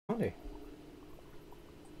party.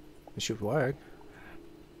 It should work.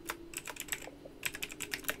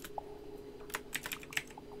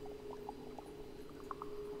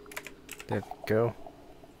 There we go.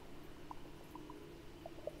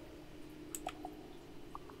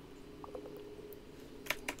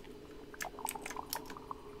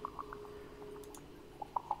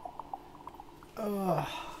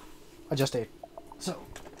 I just ate. So.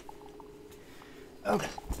 Okay.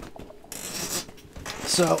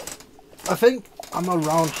 So, I think I'm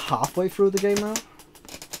around halfway through the game now.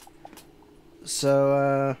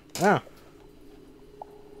 So, yeah.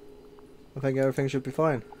 I think everything should be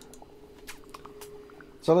fine.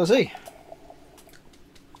 So let's see.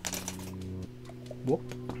 Whoop.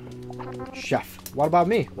 Chef. What about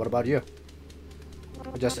me? What about you?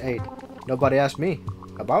 I just ate. Nobody asked me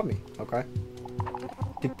about me. Okay.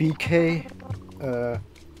 The BK,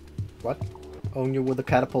 what? Own you with a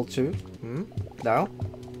catapult too? Hmm? No?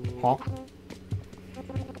 Huh?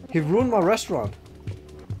 He ruined my restaurant.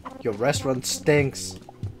 Your restaurant stinks.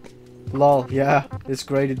 Lol, yeah, it's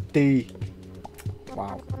graded D.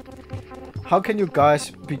 Wow. How can you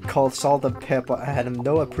guys be called salt and pepper and have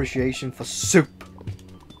no appreciation for soup?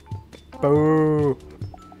 Boo!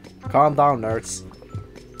 Calm down, nerds.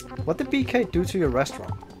 What did BK do to your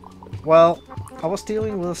restaurant? Well, I was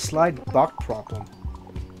dealing with a slight bug problem.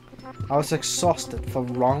 I was exhausted for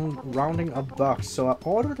rounding up bugs, so I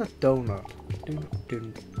ordered a donut. Dun,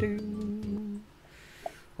 dun, dun.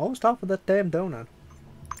 Always start with that damn donut.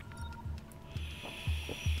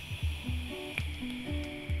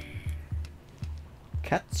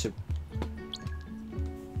 Cat soup.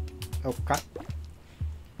 Okay.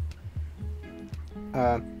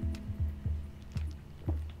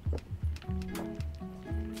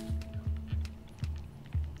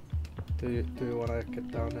 Do you want to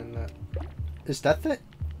get down in that? Is that the...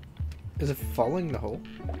 Is it following the hole?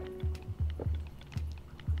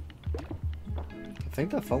 I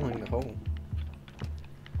think they're following the hole.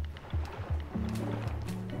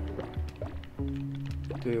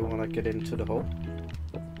 Do you want to get into the hole?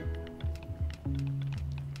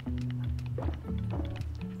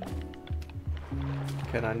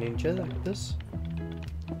 Can I ninja like this?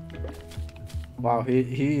 Wow,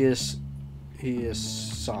 he is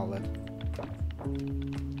solid.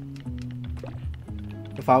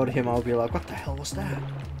 If I were him, I would be like, what the hell was that?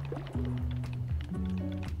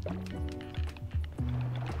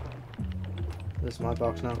 This is my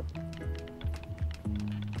box now.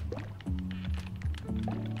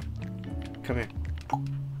 Come here.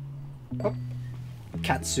 Oh,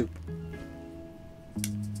 cat soup.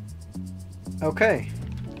 Okay.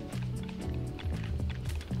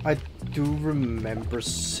 I do remember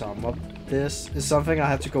some of this. It's something I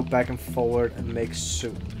have to go back and forward and make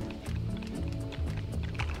soup.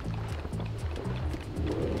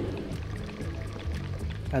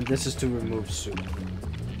 And this is to remove soup.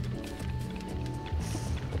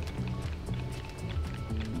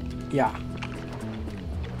 Yeah.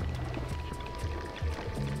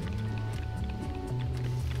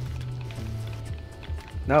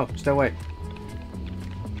 No, stay away.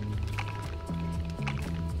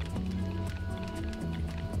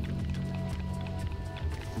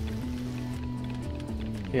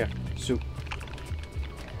 Here, soup.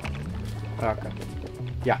 Okay.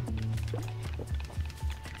 Yeah.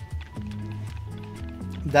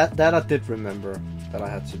 That I did remember that I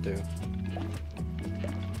had to do.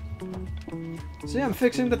 See, I'm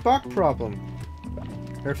fixing the bug problem.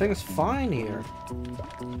 Everything's fine here.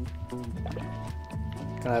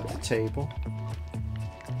 Can I have the table?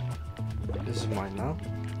 This is mine now.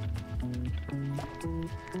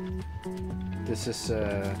 This is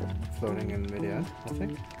floating in midair, I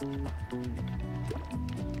think.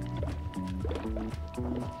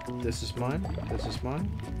 This is mine. This is mine.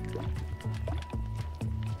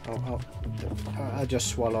 Oh, I just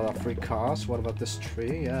swallowed up 3 cars. What about this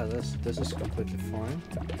tree? Yeah, this is completely fine.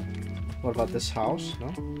 What about this house?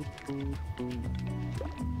 No?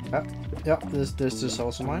 Yeah, this is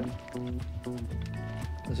also mine.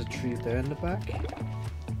 There's a tree there in the back.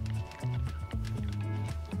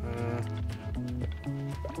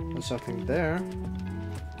 There's something there.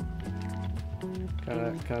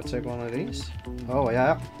 Can I take one of these? Oh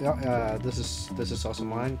yeah. This is also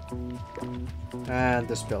mine. And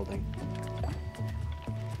this building.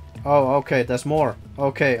 Oh, okay. There's more.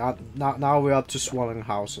 Okay. Now we're up to swallowing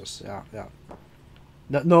houses. Yeah.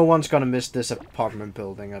 No one's gonna miss this apartment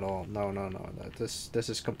building at all. No. This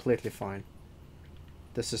is completely fine.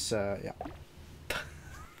 This is yeah.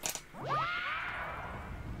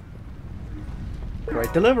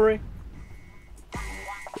 Great delivery.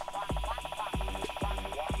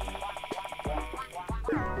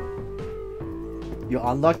 You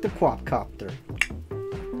unlock the quadcopter.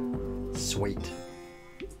 Sweet.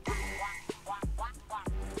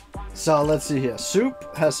 So let's see here.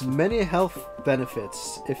 Soup has many health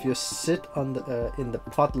benefits if you sit on the in the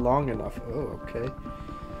pot long enough. Oh, okay.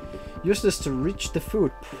 Use this to reach the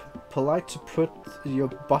food. Polite to put your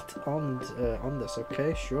butt on this.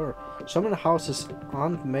 Okay, sure. Some of the houses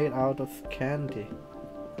aren't made out of candy.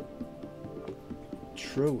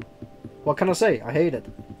 True. What can I say? I hate it.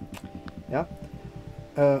 Yeah.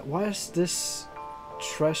 Why is this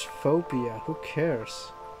trash phobia? Who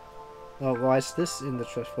cares? Oh, why is this in the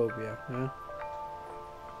trash phobia? Yeah.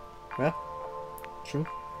 Yeah. True.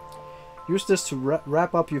 Use this to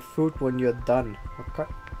wrap up your food when you're done. Okay.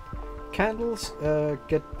 Candles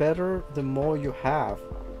get better the more you have.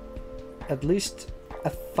 At least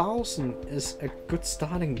 1,000 is a good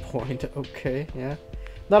starting point. Okay, yeah.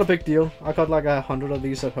 Not a big deal. I got like 100 of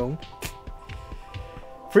these at home.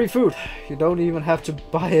 Free food. You don't even have to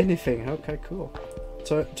buy anything. Okay, cool.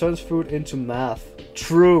 Turns food into math.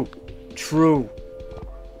 True. True.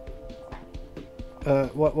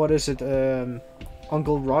 What is it?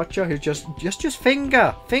 Uncle Roger? He just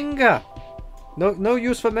finger. No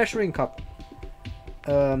use for measuring cup.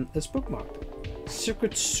 It's bookmarked.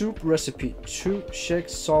 Secret soup recipe. 2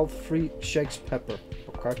 shakes salt, 3 shakes pepper.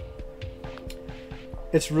 Okay.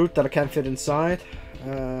 It's root that I can't fit inside.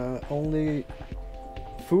 Only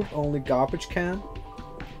food, only garbage can.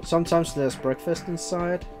 Sometimes there's breakfast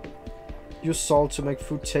inside. Use salt to make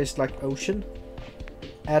food taste like ocean.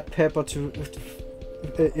 Add pepper to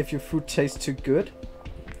if your food tastes too good.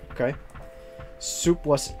 Okay. Soup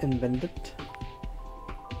was invented.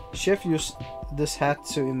 Chef used this hat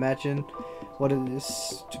to imagine what it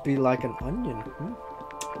is to be like an onion.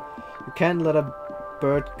 You can't let a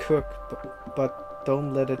bird cook, but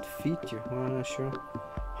don't let it feed you. Sure.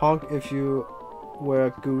 Honk if you were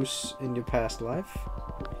a goose in your past life.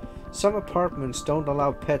 Some apartments don't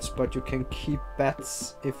allow pets, but you can keep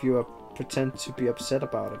bats if you pretend to be upset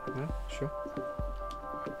about it. Yeah, sure.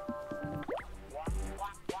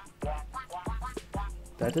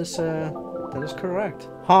 That is correct.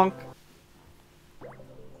 Honk.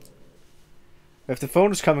 If the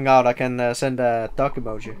phone is coming out, I can send a duck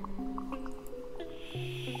emoji.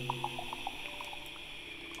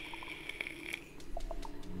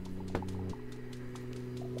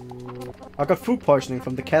 I got food poisoning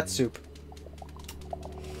from the cat soup.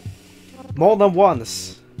 More than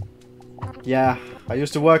once. Yeah, I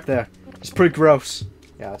used to work there. It's pretty gross.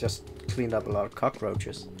 Yeah, I just cleaned up a lot of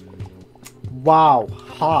cockroaches. Wow,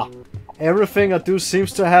 ha. Everything I do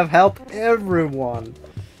seems to have helped everyone.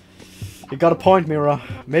 You got a point, Mira.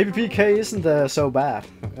 Maybe BK isn't so bad.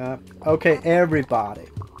 Okay, everybody.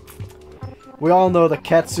 We all know that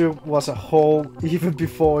cat soup was a hole even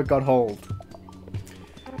before it got hold.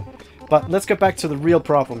 But let's get back to the real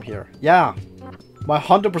problem here. Yeah, my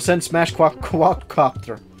 100% smash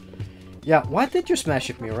quadcopter. Yeah, why did you smash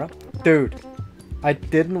it, Mira? Dude, I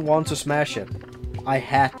didn't want to smash it. I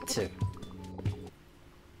had to.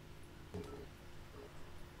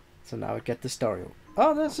 So now I get the story.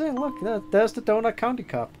 Oh, that's it. Look, there's the Donut County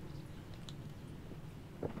Cup.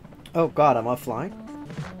 Oh god, am I flying?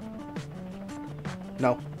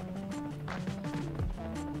 No.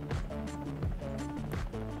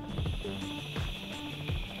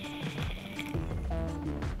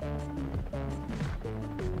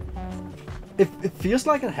 It feels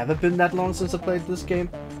like it haven't been that long since I played this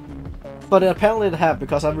game. But apparently it have,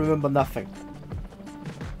 because I remember nothing.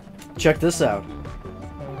 Check this out.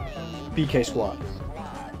 BK Squad.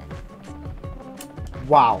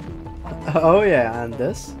 Wow. Oh yeah, and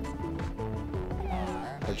this?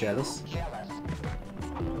 Or jealous?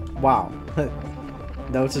 Wow.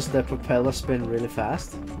 Notice the propeller spin really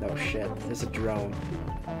fast? No shit, it's a drone.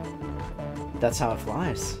 That's how it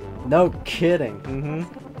flies. No kidding.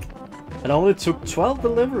 It only took 12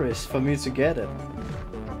 deliveries for me to get it.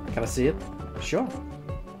 Can I see it? Sure.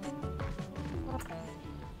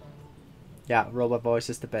 Yeah, robot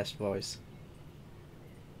voice is the best voice.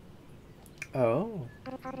 Oh.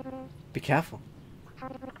 Be careful.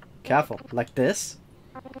 Careful. Like this?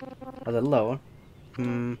 A little lower.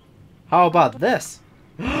 How about this?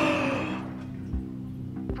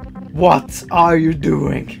 What are you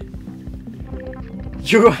doing?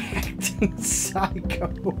 You're acting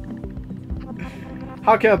psycho.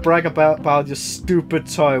 How can I brag about your stupid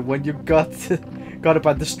toy when you got it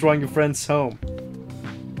by destroying your friend's home?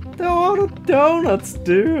 They're all the donuts,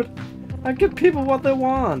 dude. I give people what they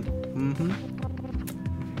want.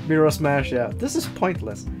 Mira Smash, yeah. This is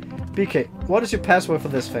pointless. BK, what is your password for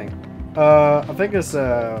this thing? I think it's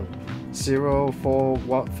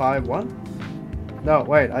 0451. No,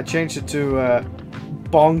 wait, I changed it to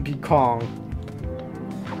Bonky Kong.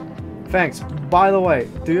 Thanks. By the way,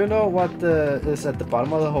 do you know what is at the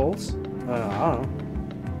bottom of the holes? I don't know.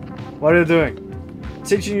 What are you doing?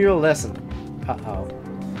 Teaching you a lesson. Uh-oh.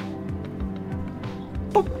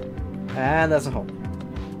 Boop. And there's a hole.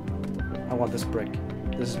 I want this brick.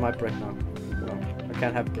 This is my brick now. No, I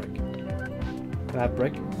can't have brick. Can I have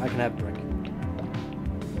brick? I can have brick.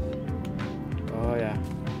 Oh yeah.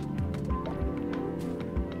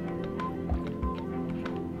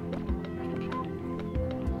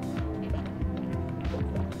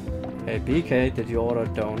 Hey BK, did you order a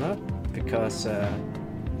donut? Because dun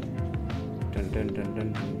dun dun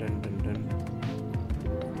dun dun dun dun dun.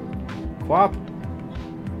 Quap!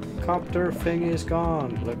 Copter thing is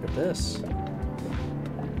gone. Look at this.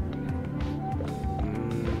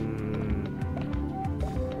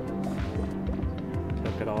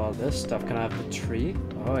 Look at all this stuff. Can I have the tree?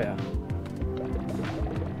 Oh yeah.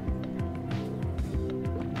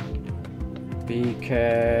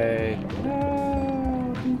 BK.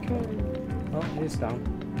 No, BK. Oh, he's down.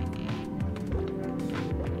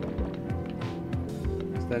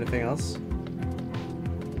 Is there anything else?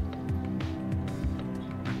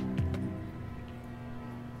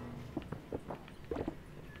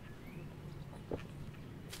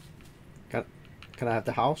 Can I have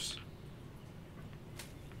the house?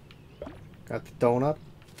 Got the donut.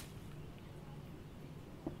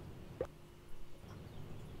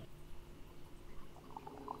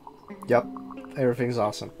 Yep, everything's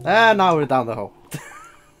awesome. And now we're down the hole.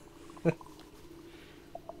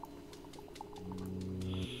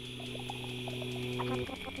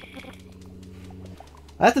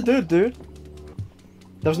 I had to do it, dude.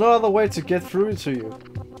 There's no other way to get through to you.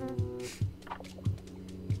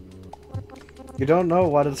 You don't know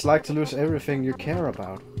what it's like to lose everything you care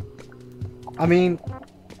about. I mean,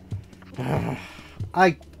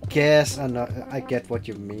 I guess I get what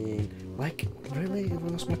you mean. Like, really? It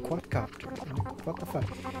was my quadcopter. What the fuck?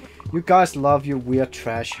 You guys love your weird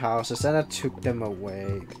trash houses and I took them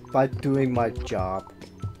away by doing my job.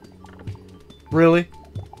 Really?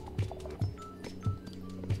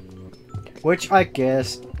 Which I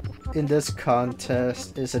guess in this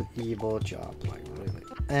contest is an evil job. Like, really?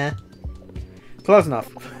 Eh. Close enough.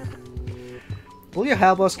 Will you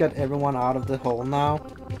help us get everyone out of the hole now?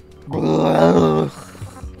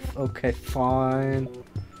 Okay, fine.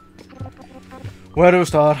 Where do we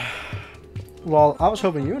start? Well, I was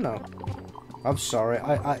hoping you know. I'm sorry.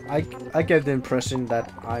 I gave the impression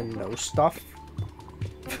that I know stuff.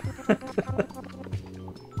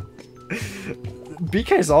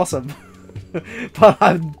 BK is awesome. But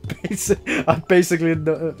I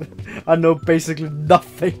know basically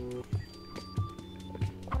nothing.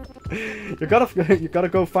 You gotta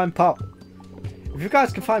go find Pop. If you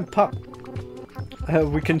guys can find Pop,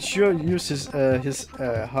 we can sure use his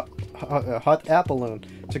hot air balloon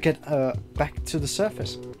to get back to the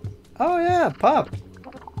surface. Oh yeah, Pop.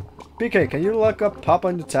 BK, can you look up Pop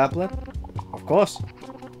on your tablet? Of course.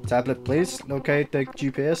 Tablet, please locate the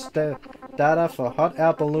GPS data for hot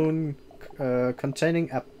air balloon containing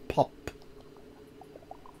a Pop.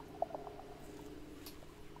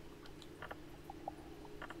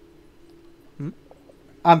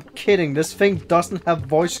 I'm kidding, this thing doesn't have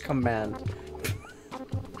voice command.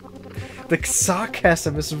 The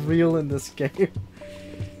sarcasm is real in this game.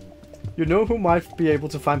 You know who might be able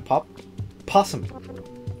to find Pop? Possum.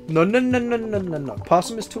 No.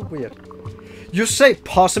 Possum is too weird. You say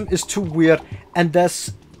Possum is too weird, and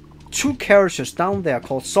there's two characters down there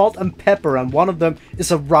called Salt and Pepper, and one of them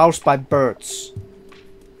is aroused by birds.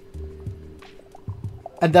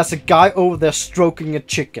 And there's a guy over there stroking a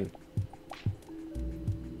chicken.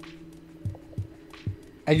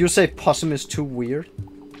 And you say Possum is too weird?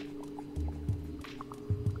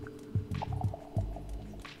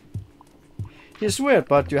 He's weird,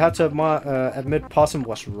 but you have to admit Possum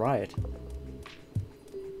was right.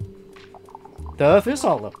 The Earth is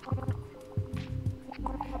hollow.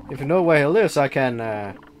 If you know where he lives, I can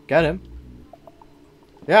get him.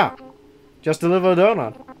 Yeah, just deliver a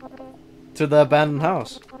donut to the abandoned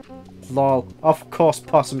house. Lol, of course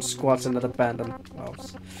Possum squats in that abandoned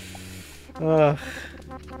house. Well,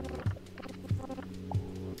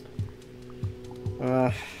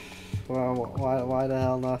 why the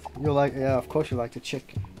hell not? You like, yeah, of course you like the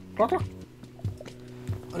chicken. I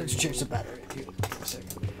need to change the battery. Give me a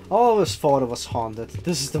second. I always thought it was haunted.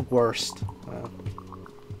 This is the worst.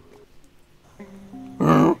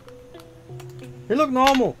 He look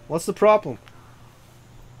normal. What's the problem?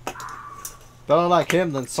 Better like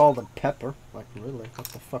him than Salt and Pepper. Like, really? What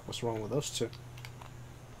the fuck was wrong with those two?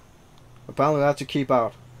 Apparently I have to keep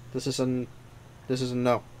out. This is a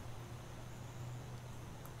no.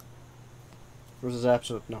 Versus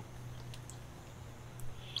absolute, no.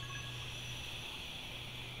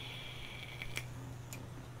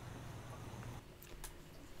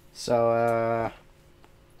 So,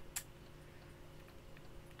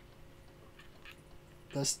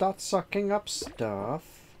 let's start sucking up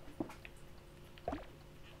stuff.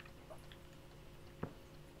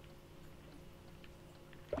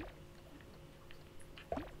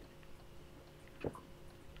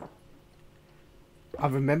 I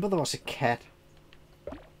remember there was a cat.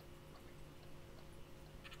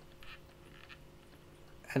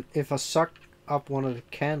 And if I suck up one of the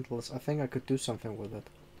candles, I think I could do something with it.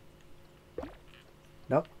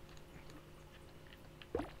 Nope.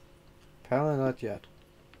 Apparently not yet.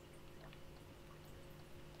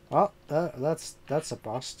 Well, that's a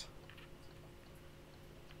bust.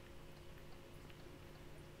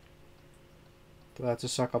 Do I have to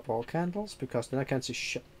suck up all candles? Because then I can't see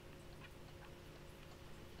shit.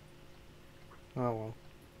 Oh well.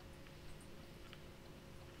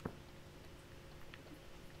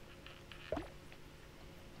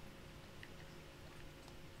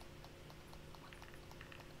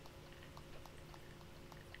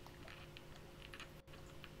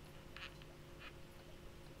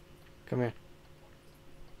 Come here.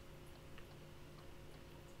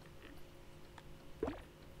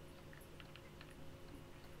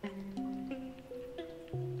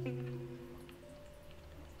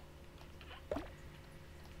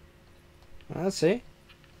 Let's see.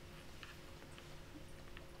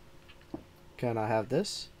 Can I have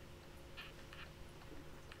this?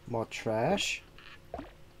 More trash.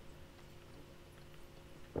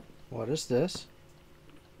 What is this?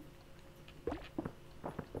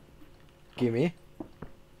 Gimme.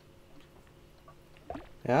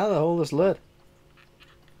 Yeah, the hole is lit.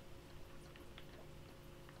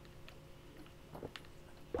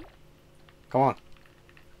 Come on.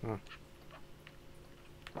 Oh.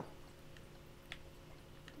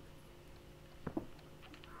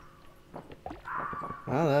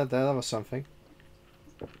 Well, that was something.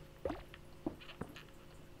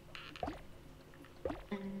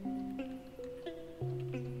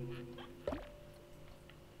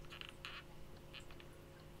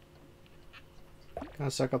 Can I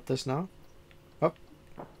suck up this now? Oh,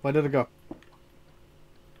 where did it go?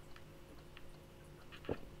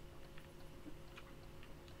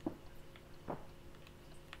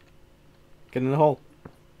 Get in the hole.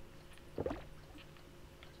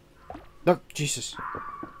 No, Jesus.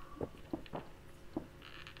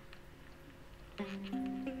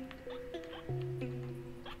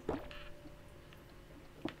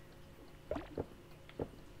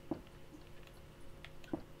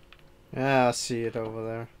 Yeah, I see it over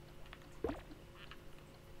there.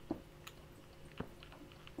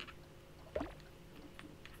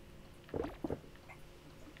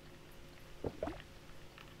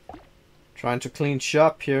 Trying to clean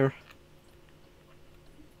shop here.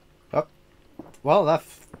 Oh, well,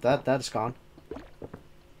 that is gone.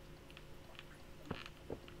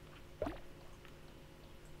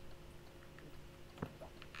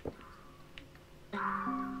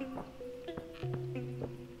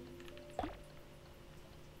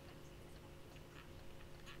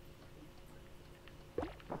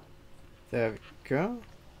 There we go.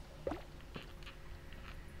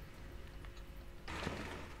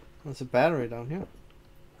 There's a battery down here.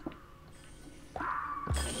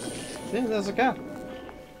 See, there's a cat.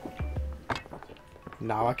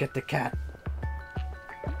 Now I get the cat.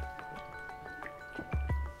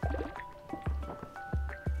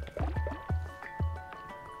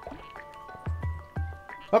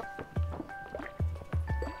 Up.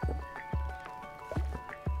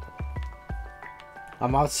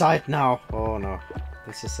 I'm outside now. Oh no.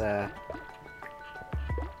 This is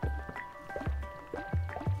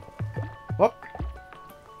Whoop.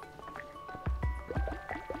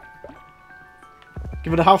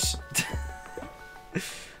 Give it a house.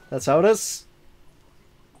 That's how it is.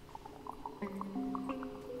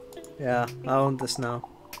 Yeah, I own this now.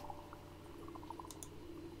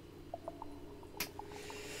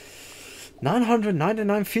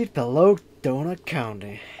 $999 feet below Donut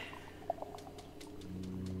County.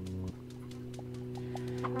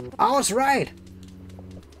 I was right.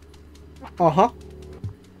 Uh-huh.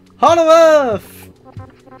 Heart of Earth!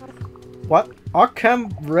 What?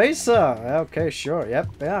 Arkham Racer! Okay, sure. Yep,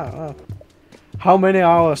 yeah. How many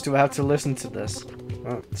hours do I have to listen to this?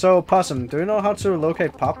 So, Possum, do you know how to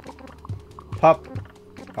locate Pop? Pop.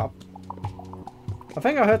 I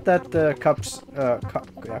think I heard that the cops,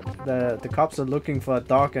 the cops are looking for a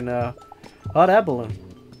dog in a hot air balloon.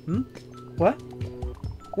 Hmm? What?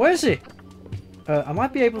 Where is he? I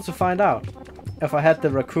might be able to find out. if I had the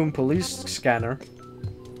raccoon police scanner.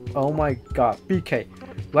 Oh my god. BK.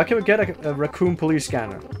 Where can we get a raccoon police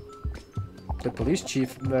scanner? The police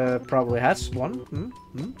chief probably has one.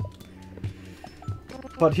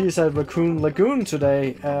 But he's at Raccoon Lagoon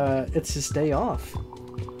today. It's his day off.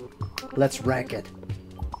 Let's rank it.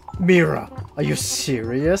 Mira, are you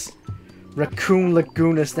serious? Raccoon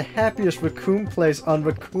Lagoon is the happiest raccoon place on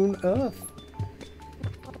Raccoon Earth.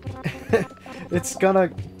 It's got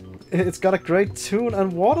a great tune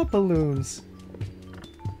and water balloons.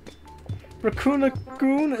 Raccoon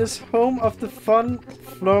Lagoon is home of the fun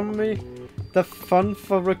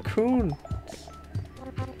for raccoon.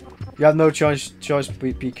 You have no choice,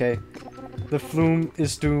 BK. The flume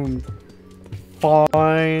is doomed.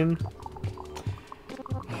 Fine.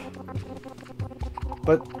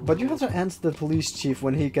 But you have to answer the police chief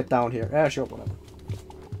when he get down here. Yeah, sure, whatever.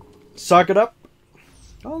 Suck it up.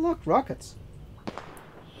 Oh look, rockets.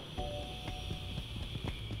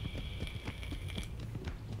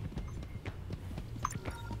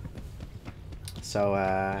 So,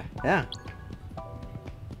 yeah.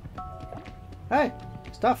 Hey,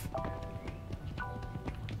 stuff.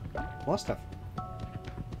 What stuff?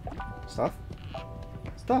 Stuff?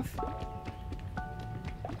 Stuff.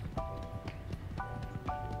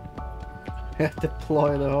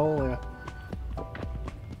 Deploy the hole, yeah.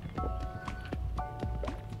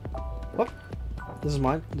 What? This is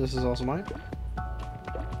mine. This is also mine.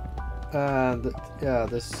 And yeah,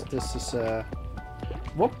 this is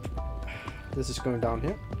whoop. This is going down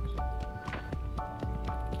here.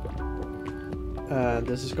 And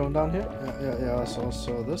this is going down here. Yeah. So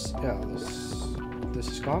this. Yeah, this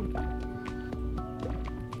is gone.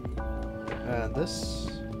 And this.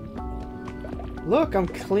 Look, I'm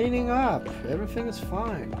cleaning up. Everything is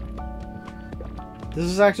fine. This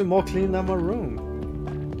is actually more clean than my room.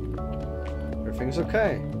 Everything's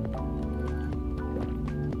okay.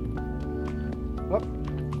 What?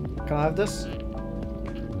 Can I have this?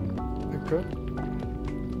 I could.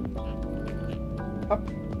 Up.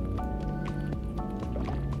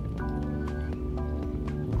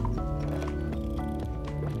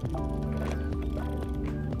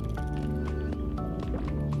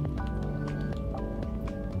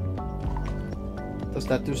 Does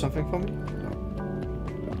that do something for me? No.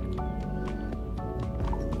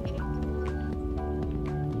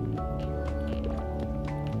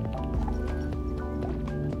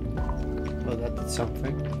 Oh, that did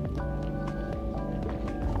something.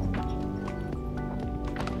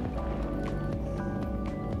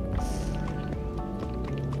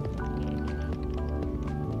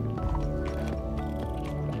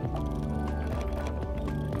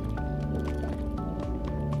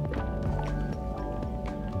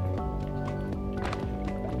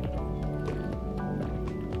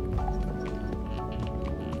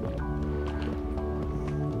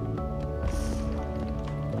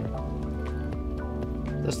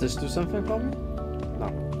 Does this do something for me? No.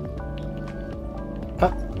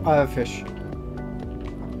 Ah, I have fish.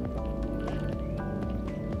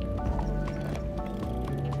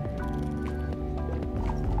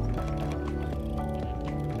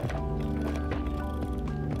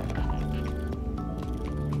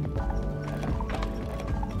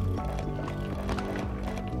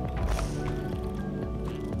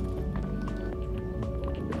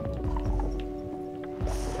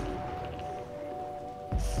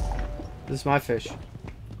 This is my fish.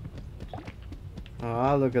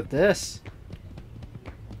 Ah, look at this.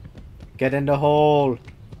 Get in the hole.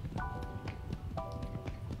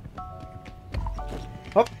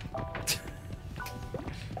 Hop.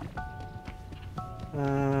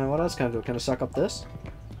 What else can I do? Can I suck up this?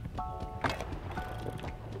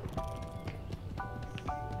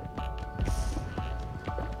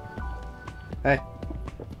 Hey.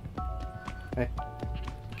 Hey.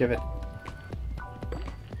 Give it.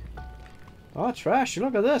 Oh, trash.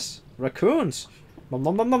 Look at this. Raccoons. Nom,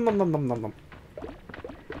 nom, nom, nom, nom, nom, nom, nom.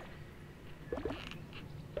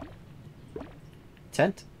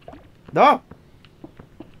 Tent? No!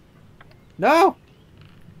 No!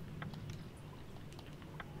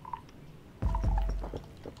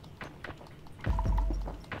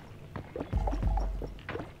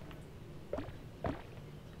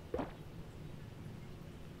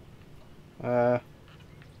 Ah.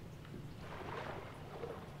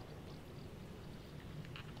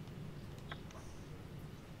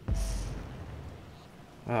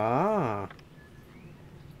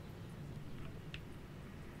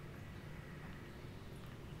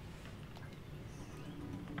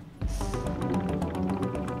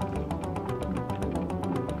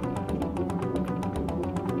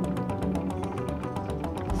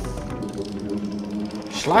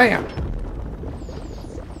 Slam!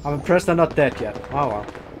 I'm impressed they're not dead yet. Oh well.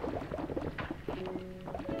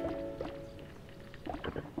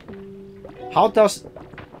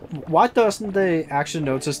 Why doesn't they actually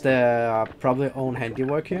notice their probably own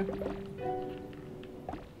handiwork here?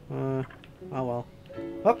 Oh well.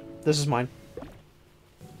 Oh, this is mine.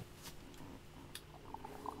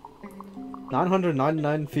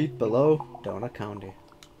 999 feet below Donut County.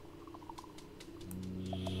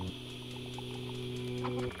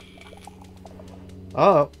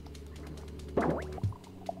 Oh.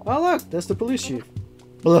 Oh look, there's the police chief.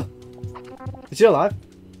 Blah. Is he alive?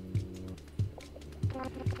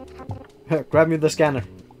 Grab me the scanner.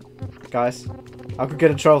 Guys, I could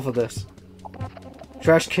get in trouble for this.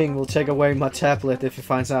 Trash King will take away my tablet if he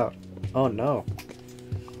finds out. Oh no.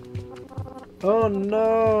 Oh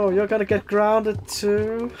no, you're gonna get grounded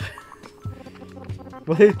too?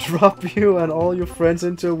 Will he drop you and all your friends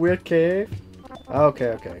into a weird cave?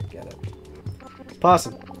 Okay, get it.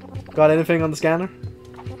 Possum, got anything on the scanner?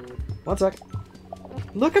 One sec.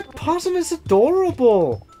 Look at Possum, it's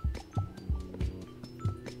adorable!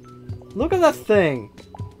 Look at that thing!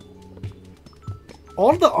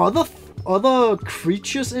 All the other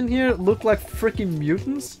creatures in here look like freaking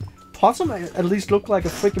mutants. Possum at least look like a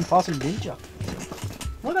freaking possum ninja.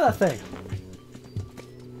 Look at that thing.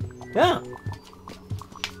 Yeah.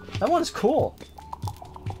 That one's cool.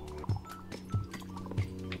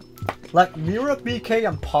 Like, Mira, BK,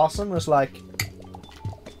 and Possum is like...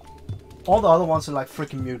 All the other ones are like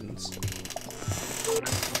freaking mutants.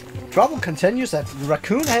 Trouble continues at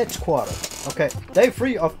Raccoon Headquarters. Okay, day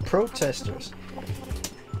 3 of protesters.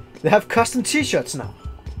 They have custom t-shirts now.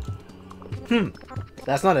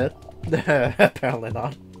 That's not it. Apparently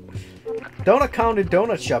not. Donut County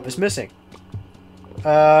Donut Shop is missing.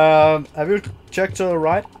 Have you checked to the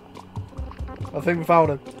right? I think we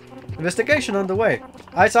found it. Investigation underway.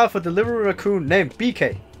 Eyes out for delivery raccoon named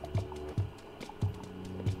BK.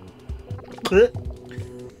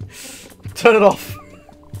 Turn it off.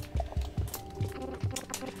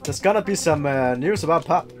 There's gonna be some news about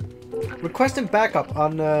Pop. Requesting backup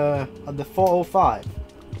on the 405.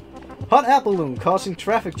 Hot air balloon causing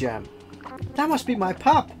traffic jam. That must be my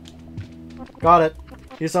Pop. Got it.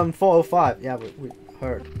 He's on 405. Yeah, we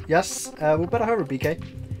heard. Yes, we better hurry, BK.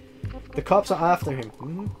 The cops are after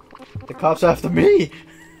him. The cops are after me.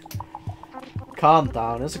 Calm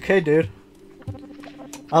down. It's okay, dude.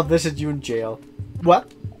 I'll visit you in jail.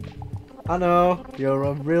 What? I know. You're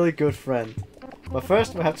a really good friend. But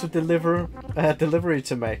first, we have to deliver a delivery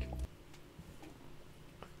to make.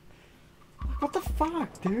 What the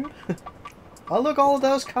fuck, dude? Oh, look, all of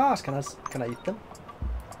those cars. Can I eat them?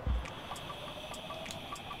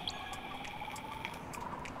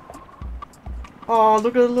 Oh,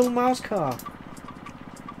 look at the little mouse car.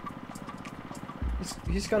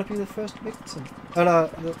 He's gotta be the first victim. Oh no,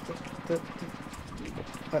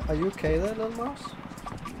 are you okay there, little mouse?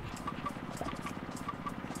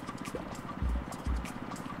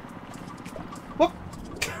 What?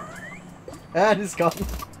 And he's gone.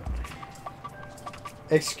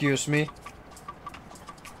 Excuse me.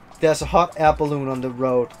 There's a hot air balloon on the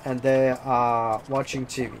road and they are watching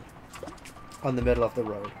TV on the middle of the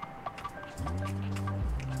road.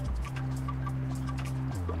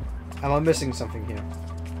 Am I missing something here?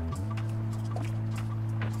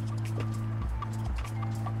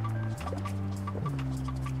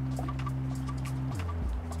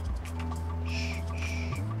 He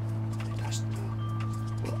doesn't know.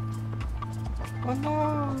 Oh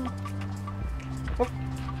no! Oh.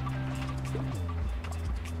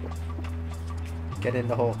 Get in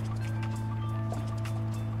the hole.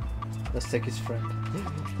 Let's take his friend.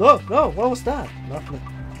 Oh no! What was that? Nothing.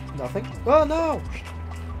 Nothing. Oh no!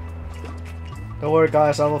 Don't worry,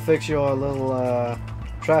 guys. I will fix your little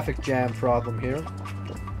traffic jam problem here.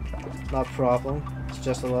 Not problem. It's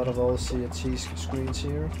just a lot of old CRT screens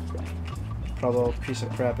here. Probably a piece of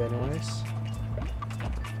crap, anyways.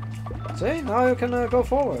 See, now you can go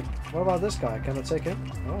forward. What about this guy? Can I take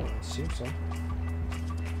him? Oh, it seems so.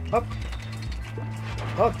 Up.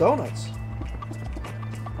 Oh, donuts.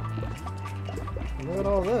 Look at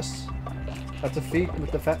all this. At the feet with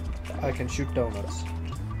the fat, I can shoot donuts.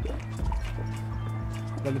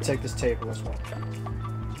 Let me take this table as well.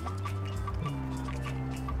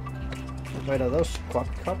 Wait, are those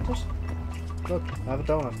quadcopters? Look, I have a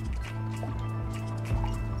donut.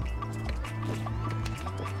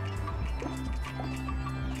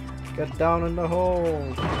 Get down in the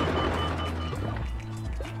hole.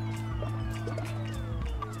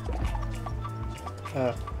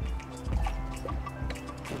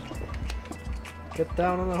 Get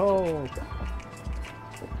down in the hole.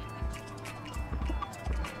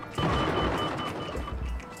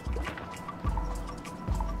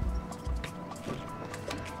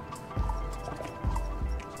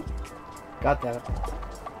 God damn it.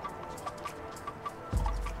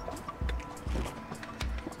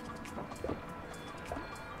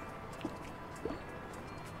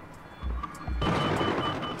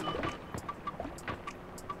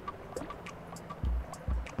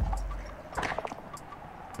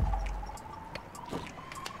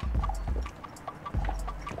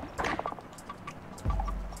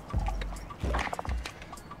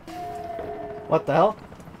 What the hell?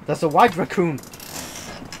 That's a white raccoon.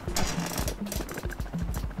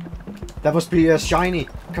 That must be a shiny.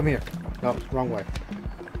 Come here. No, wrong way.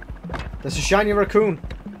 There's a shiny raccoon.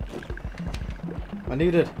 I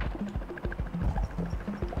need it.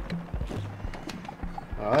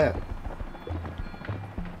 Oh yeah.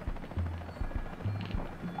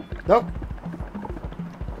 Nope.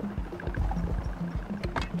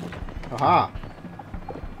 Aha.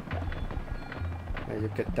 Now you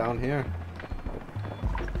get down here.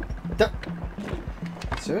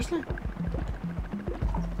 Seriously?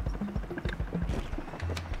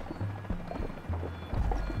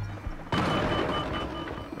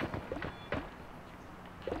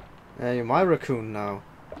 Yeah, you're my raccoon now.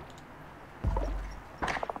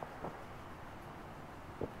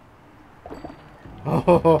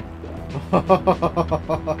 Oh,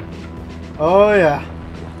 oh yeah.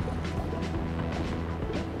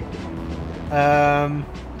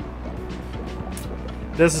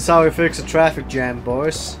 This is how we fix a traffic jam,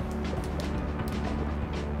 boys.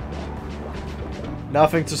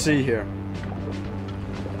 Nothing to see here.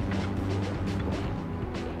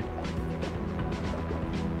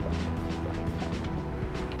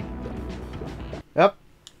 Yep.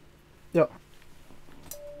 Yep.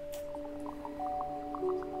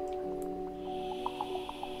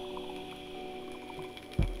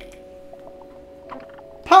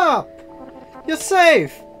 Pop! You're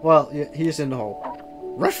safe! Well, he's in the hole.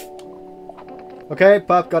 Ruff! Okay,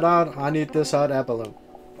 Pop got out. I need this hot air balloon.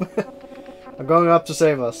 I'm going up to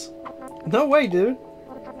save us. No way, dude.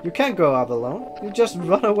 You can't go up alone. You just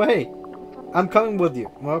run away. I'm coming with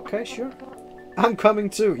you. Okay, sure. I'm coming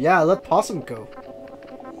too. Yeah, let Possum go.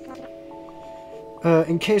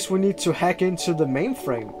 In case we need to hack into the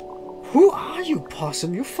mainframe. Who are you,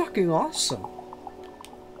 Possum? You're fucking awesome.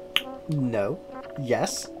 No.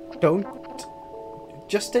 Yes. Don't.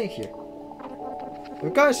 Just stay here. You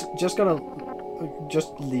guys just gonna...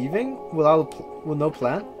 just leaving? With no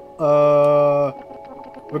plan?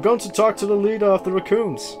 We're going to talk to the leader of the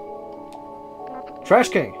raccoons. Trash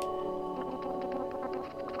King.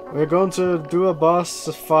 We're going to do a boss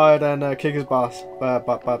fight and kick his boss.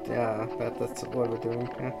 But yeah, that's what we're doing.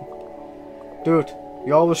 Yeah. Dude,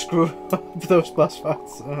 you always screw up those boss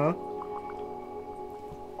fights.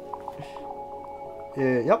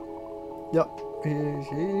 Yep. Yep.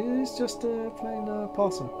 He's just playing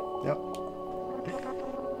Possum. Yep.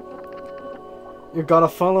 You gotta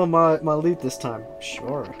follow my lead this time.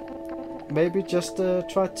 Sure. Maybe just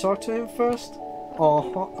try to talk to him first?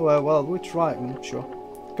 Well, we try. Sure.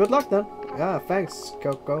 Good luck then. Yeah, thanks,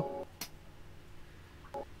 Coco.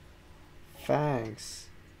 Thanks.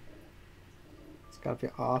 It's gonna be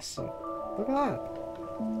awesome. Look at that.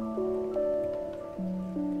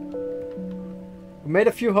 We made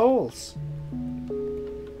a few holes.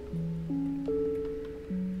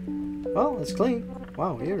 Well, it's clean.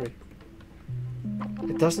 Wow, eerie.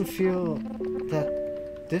 It doesn't feel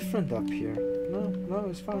that different up here. No,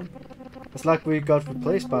 it's fine. It's like we got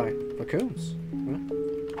replaced by raccoons. Yeah.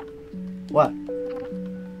 What?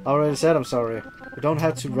 I already said I'm sorry. You don't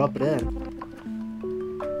have to rub it in.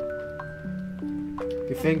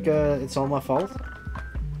 You think it's all my fault?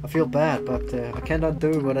 I feel bad, but I can't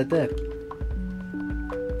undo what I did.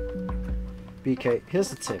 BK, here's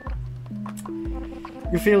the tip.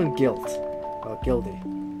 You're feeling guilty.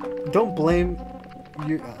 Don't blame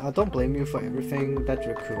you. I don't blame you for everything that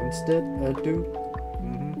raccoons do.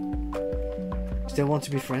 Still want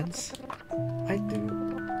to be friends? I do.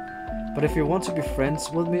 But if you want to be friends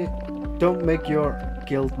with me, don't make your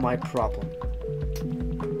guilt my problem.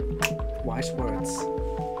 Wise words.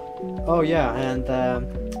 Oh yeah, and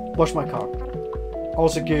wash my car.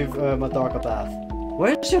 Also give my dog a bath.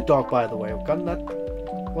 Where's your dog, by the way?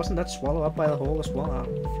 Wasn't that swallowed up by the hole as well?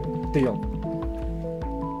 Deal.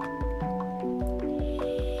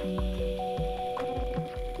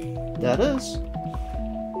 That is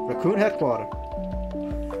Raccoon Headquarter.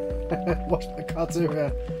 Wash my car too.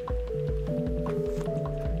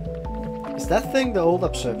 Is that thing the old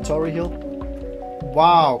observatory hill?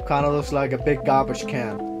 Wow, kind of looks like a big garbage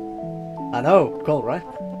can. I know, cool, right?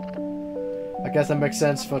 I guess that makes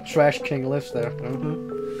sense for Trash King lives there.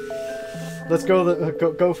 Let's go.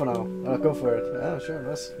 Go for now. Go for it. Yeah, sure.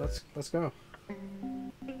 Let's go.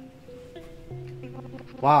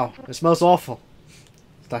 Wow, it smells awful.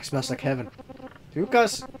 It like smells like heaven. Do you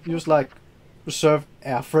guys use like reserve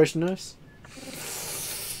air fresheners?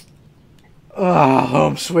 Ah,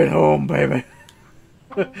 home sweet home, baby.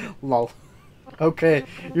 Lol. Okay,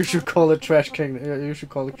 you should call it Trash King. You should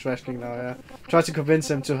call it Trash King now, yeah. Try to convince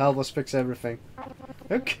him to help us fix everything.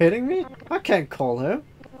 Are you kidding me? I can't call him.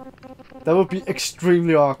 That would be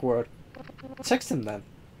extremely awkward. Text him then.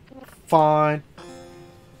 Fine.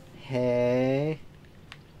 Hey.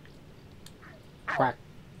 Quack.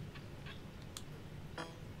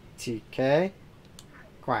 TK.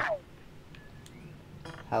 Quack.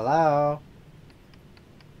 Hello.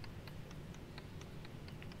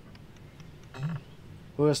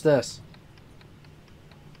 Who is this?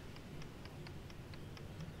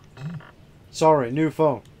 Sorry, new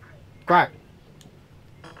phone. Quack.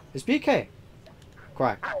 It's BK.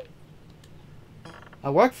 Quack. I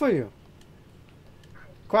work for you.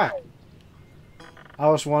 Quack. I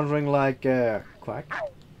was wondering, like, quack.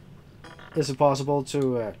 Is it possible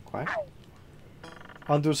to, quack?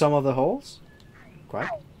 Undo some of the holes?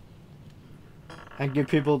 Quack. And give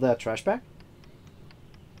people their trash back?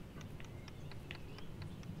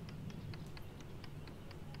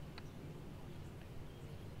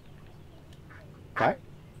 Quack.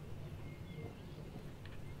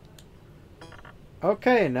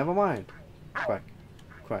 Okay, never mind. Quack.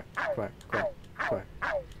 Quack, quack, quack, quack.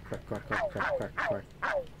 Quack, quack, quack, quack, quack, quack.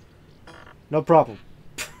 No problem.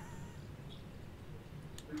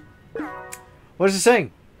 What is he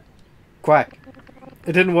saying? Quack.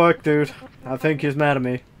 It didn't work, dude. I think he's mad at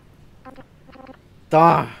me.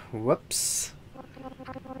 Whoops.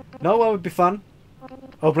 Know what would be fun?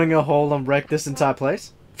 Opening a hole and wreck this entire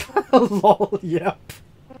place? Lol, yep.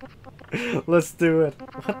 Let's do it.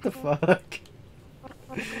 What the fuck?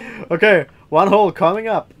 Okay, one hole coming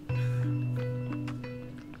up.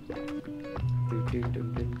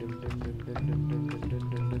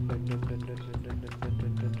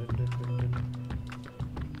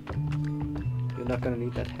 You're not gonna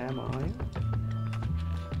need that hammer, are you?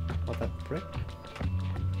 Or that brick?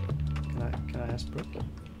 Can I ask brick?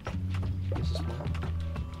 This is mine.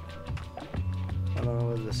 I don't know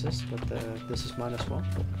what this is, but this is mine as well.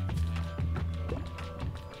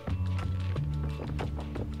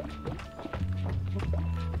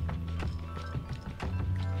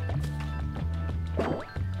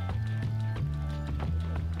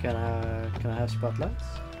 Can I have spotlights?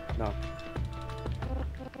 No.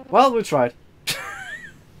 Well, we tried.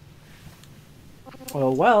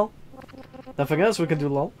 Well. Nothing else we can do,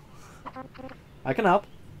 lol. I can help.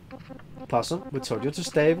 Possum, we told you to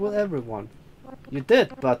stay with everyone. You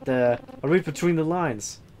did, but I read between the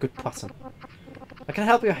lines. Good Possum. I can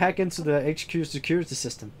help you hack into the HQ security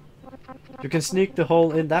system. You can sneak the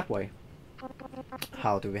hole in that way.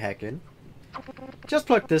 How do we hack in? Just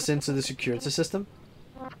plug this into the security system.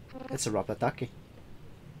 It's a rubber ducky.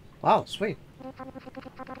 Wow, sweet.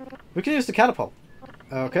 We can use the catapult.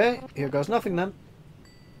 Okay, here goes nothing then.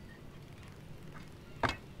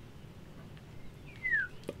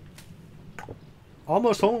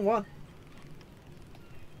 Almost hole in one.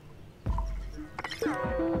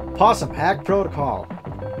 Possum hack protocol.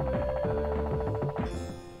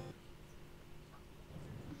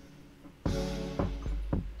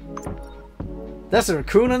 That's a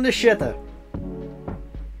raccoon on the shitter.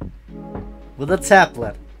 With a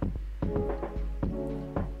tablet.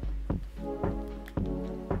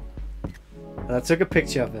 And I took a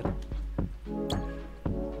picture of it.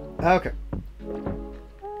 Okay.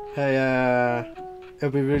 Hey, it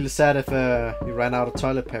would be really sad if you ran out of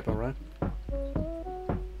toilet paper, right?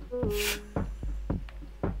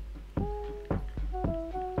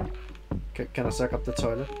 Can I suck up the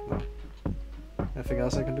toilet? No. Anything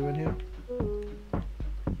else I can do in here?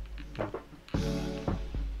 No.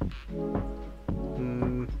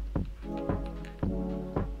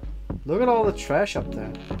 Look at all the trash up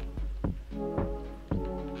there.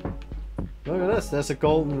 Look at this, there's a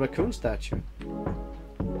golden raccoon statue.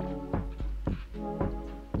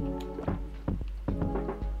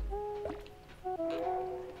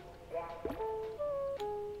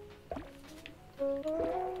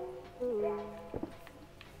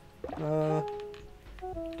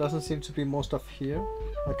 Doesn't seem to be more stuff here.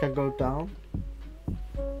 I can go down.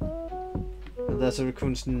 And there's a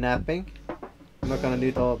raccoon snapping. I'm not gonna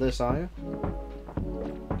need all of this, are you?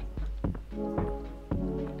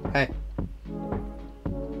 Hey.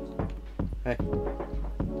 Hey.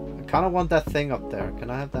 I kinda want that thing up there. Can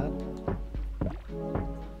I have that?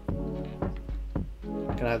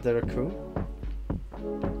 Can I have the raccoon?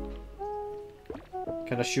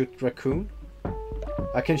 Can I shoot raccoon?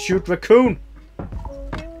 I can shoot raccoon!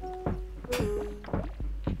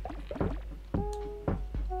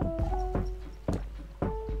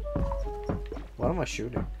 What am I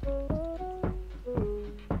shooting?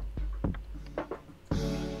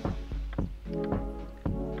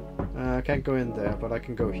 I can't go in there, but I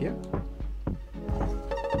can go here.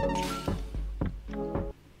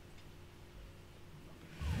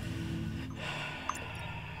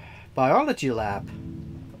 Biology lab.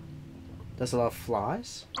 There's a lot of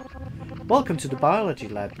flies. Welcome to the biology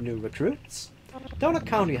lab, new recruits. Donut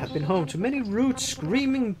County have been home to many rude,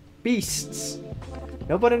 screaming beasts.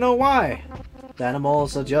 Nobody know why. The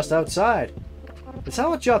animals are just outside. It's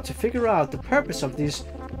our job to figure out the purpose of these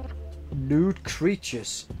nude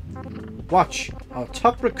creatures. Watch our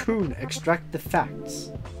top raccoon extract the facts.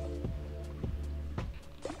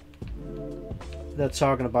 They're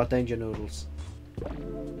talking about danger noodles.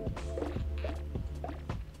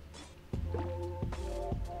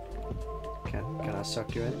 Can I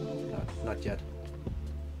suck you in? No, not yet.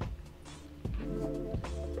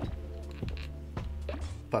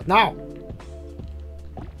 But now!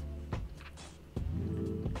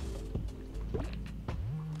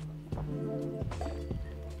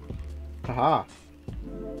 Haha.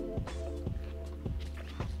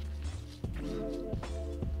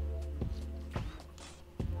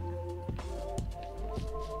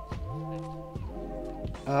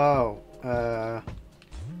 Oh,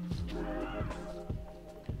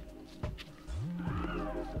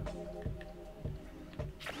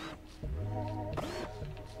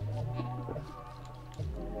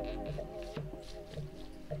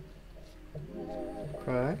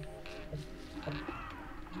 okay.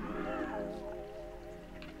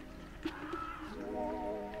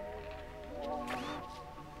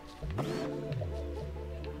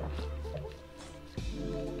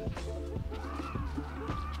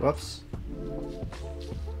 Whoops.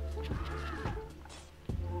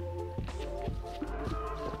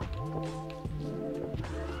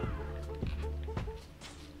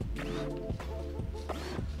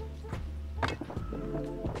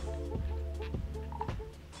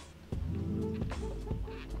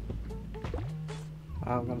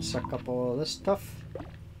 I'm gonna suck up all this stuff.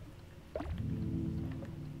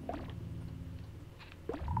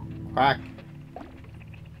 Quack.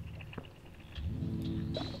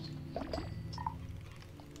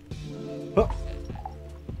 Oh.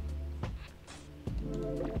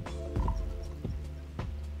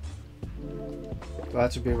 Do I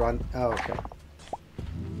have to be run? Oh, okay.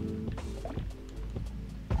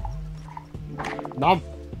 Nom.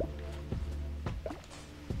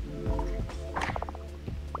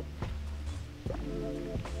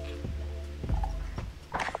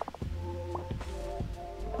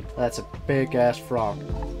 That's a big ass frog.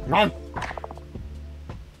 Nom.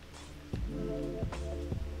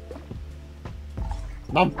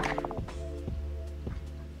 Nom.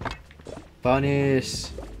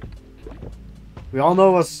 Bunnies. We all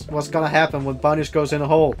know what's gonna happen when bunnies goes in a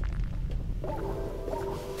hole.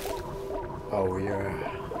 Oh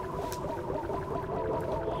yeah.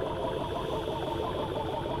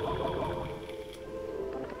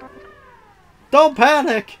 Don't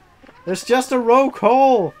panic! It's just a rogue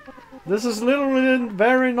hole. This is literally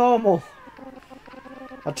very normal.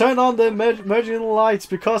 I turned on the emerging lights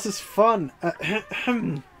because it's fun.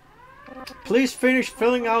 Please finish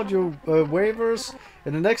filling out your waivers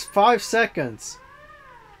in the next 5 seconds.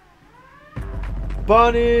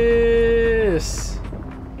 Bunnies!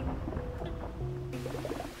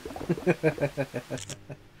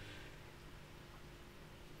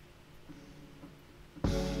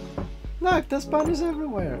 Look, there's bunnies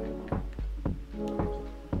everywhere.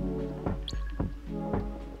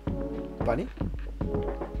 Bunny?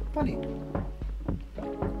 Bunny.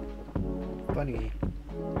 Bunny.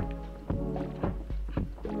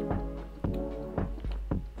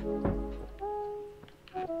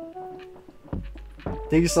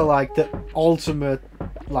 These are like the ultimate,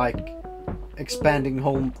 like, expanding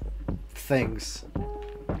home things.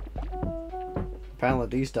 Apparently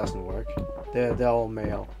these doesn't work. They're all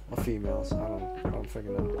male or females. I don't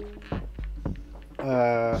freaking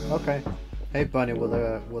know. Okay. Hey, bunny with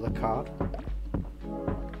a card.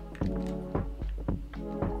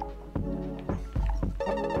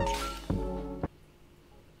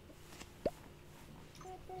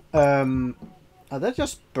 Are they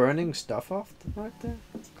just burning stuff off right there?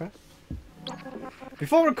 Okay.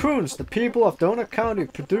 Before raccoons, the people of Donut County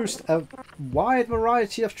produced a wide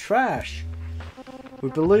variety of trash. We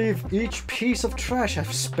believe each piece of trash has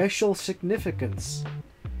special significance.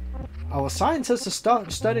 Our scientists are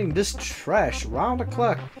studying this trash round the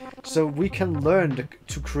clock so we can learn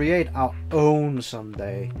to create our own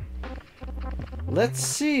someday. Let's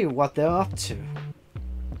see what they're up to.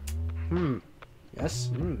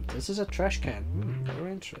 Yes, this is a trash can.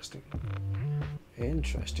 Very interesting.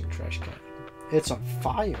 Interesting trash can. It's on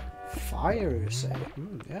fire. Fire, you say?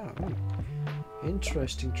 Yeah.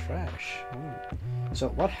 Interesting trash. So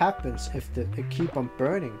what happens if it keep on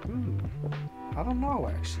burning? I don't know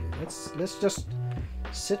actually. Let's just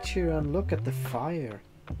sit here and look at the fire.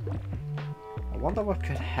 I wonder what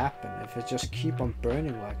could happen if it just keep on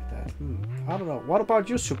burning like that. I don't know. What about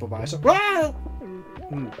you, supervisor? Where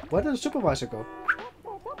did the supervisor go?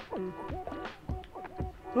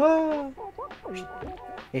 I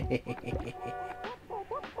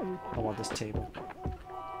want this table.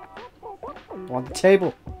 I want the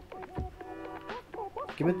table.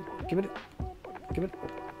 Give me this.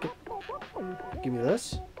 Give me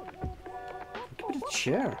the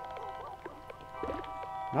chair.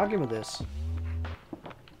 Now give me this.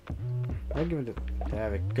 Now give me the...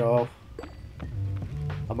 There we go.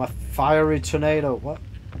 I'm a fiery tornado.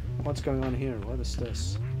 What's going on here? What is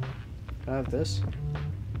this? Can I have this?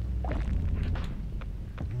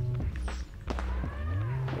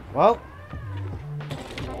 Well,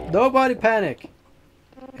 nobody panic.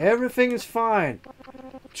 Everything is fine.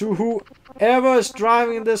 To whoever is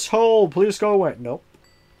driving in this hole, please go away. Nope.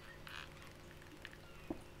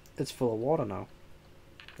 It's full of water now.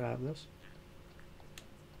 Can I have this?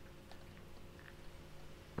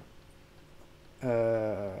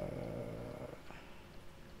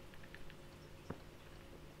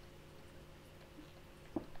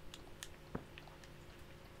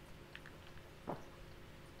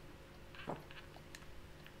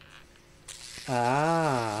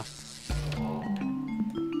 Ah.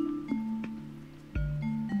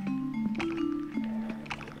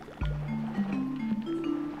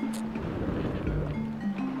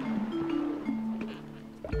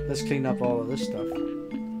 Let's clean up all of this stuff.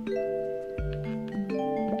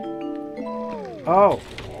 Oh.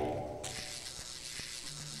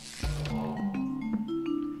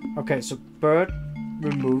 Okay, so Bird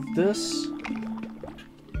removed this.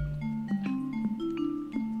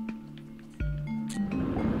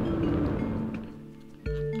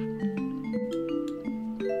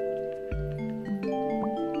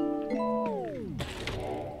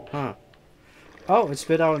 Huh. Oh, it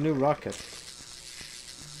spit out a new rocket.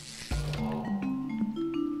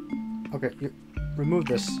 Okay, you remove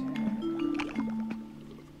this.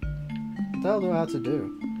 What the hell do I have to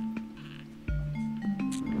do?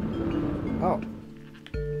 Oh.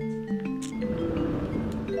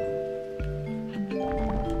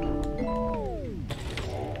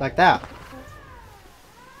 Like that.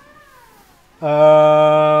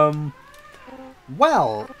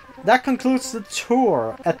 Well, that concludes the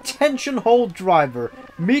tour. Attention, hole driver.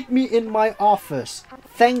 Meet me in my office.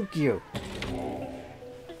 Thank you.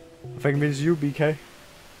 I think it means you, BK.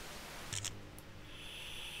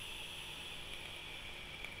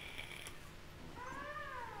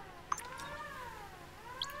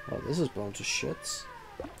 Well, this is blown to shits.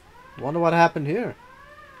 Wonder what happened here.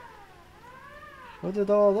 What did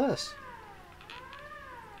all this?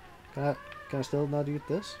 Can I still not eat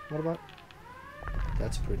this? What about?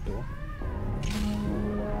 That's a pretty door.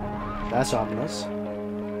 That's ominous.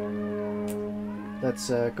 Let's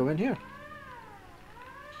go in here.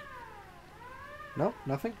 No,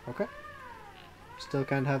 nothing? Okay. Still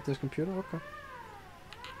can't have this computer? Okay.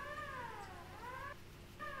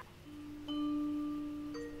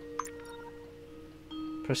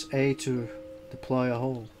 Press A to deploy a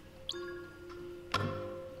hole.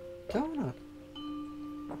 Donut.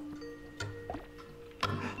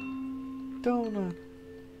 Donut.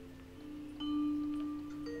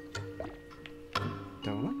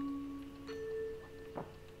 Donut?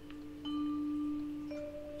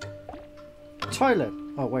 Toilet.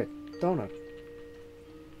 Oh wait, donut.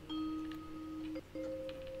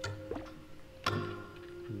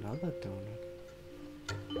 Another donut.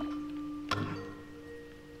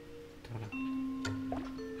 Donut.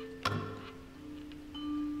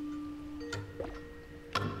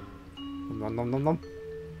 Nom nom nom nom.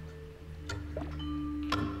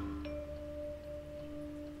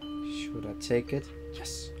 Should I take it?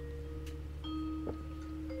 Yes.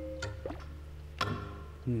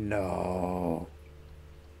 No.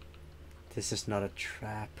 This is not a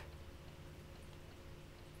trap.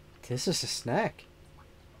 This is a snack.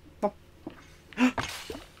 No.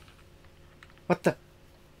 What the?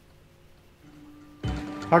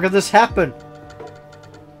 How could this happen?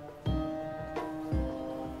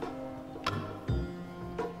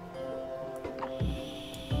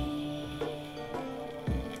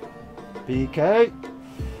 BK,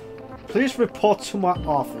 please report to my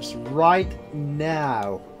office right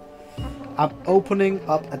now. I'm opening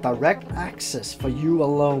up a direct access for you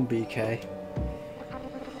alone, BK.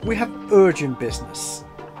 We have urgent business.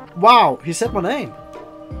 Wow, he said my name.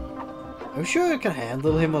 Are you sure you can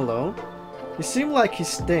handle him alone? He seemed like he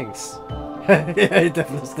stinks. Yeah, he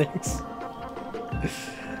definitely stinks.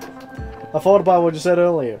 I thought about what you said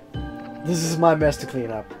earlier. This is my mess to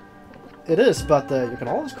clean up. It is, but you can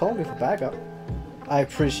always call me for backup. I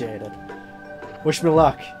appreciate it. Wish me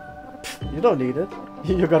luck. Pfft, you don't need it.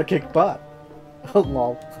 You gotta kick butt.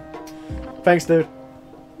 Lol. Thanks, dude.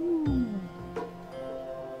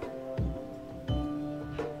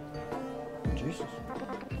 Jesus.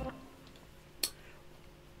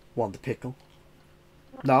 Want the pickle?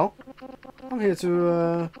 No. I'm here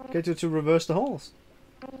to get you to reverse the holes.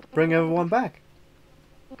 Bring everyone back.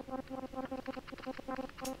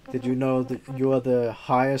 Did you know that you are the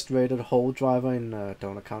highest rated hole driver in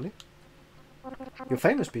Donut County? You're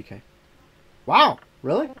famous, BK. Wow,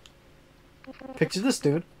 really? Picture this,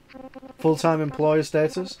 dude. Full-time employee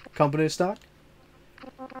status, company stock.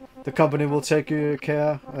 The company will take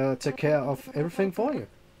care of everything for you.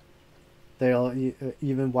 They'll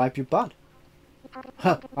even wipe your butt.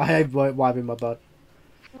 Huh, I hate wiping my butt.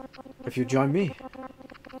 If you join me,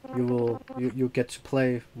 you get to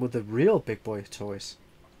play with the real big boy toys.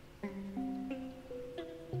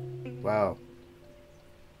 Wow.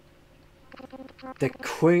 The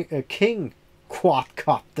King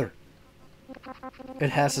quadcopter. It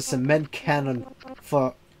has a cement cannon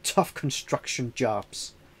for tough construction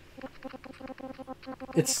jobs.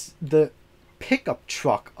 It's the pickup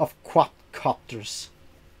truck of quadcopters.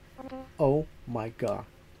 Oh my god.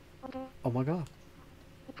 Oh my god.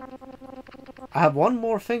 I have one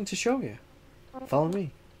more thing to show you. Follow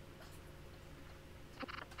me.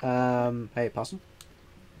 Hey, possum.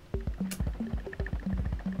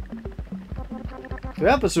 Do you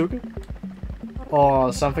have a bazooka?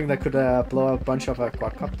 Or something that could blow up a bunch of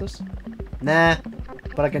quadcopters? Nah,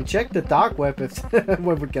 but I can check the dark web if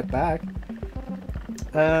when we get back.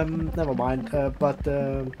 Never mind. But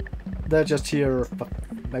they're just here.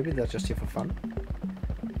 Maybe they're just here for fun.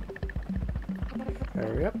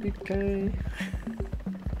 Hurry up, BK.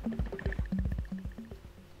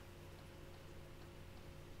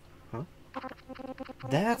 Huh?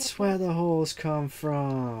 That's where the holes come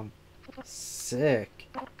from. Sick.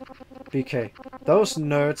 BK, those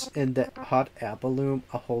nerds in the hot air balloon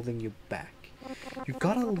are holding you back. You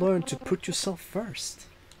gotta learn to put yourself first.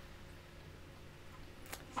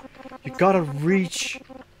 You gotta reach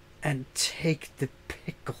and take the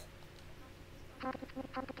pickle.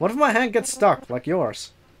 What if my hand gets stuck, like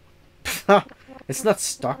yours? It's not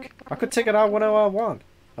stuck. I could take it out whenever I want.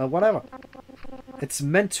 Whatever. It's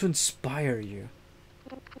meant to inspire you.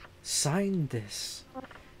 Sign this.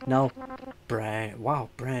 Now,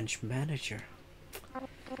 branch manager.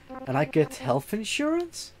 And I get health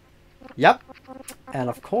insurance? Yep. And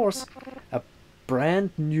of course, a brand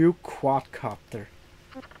new quadcopter.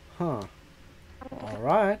 Huh.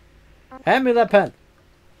 Alright. Hand me that pen.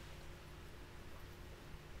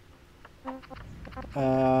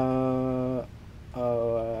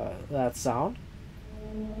 That sound.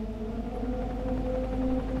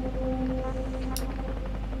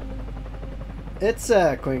 It's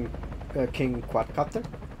a King quadcopter.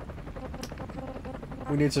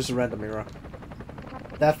 We need to surrender, Mira.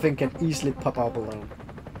 That thing can easily pop our balloon.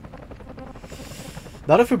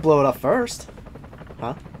 Not if we blow it up first.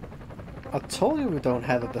 Huh? I told you we don't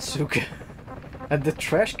have a bazooka. And the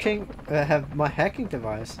Trash King have my hacking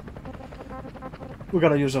device. We're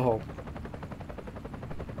gonna use a hole.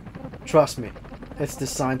 Trust me, it's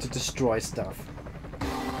designed to destroy stuff.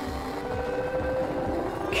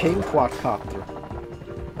 King quadcopter.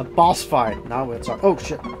 A boss fight. Now we're talking. Oh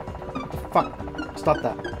shit. Fuck. Stop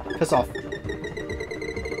that. Piss off.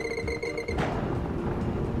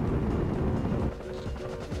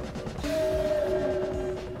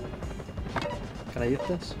 Can I eat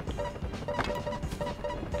this?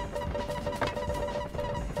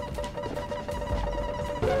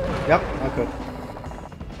 Yep, I could.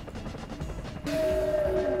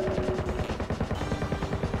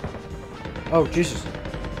 Oh, Jesus.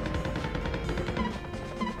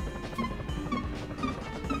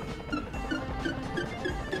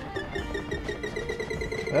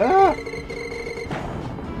 Ah!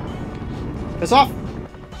 Piss off!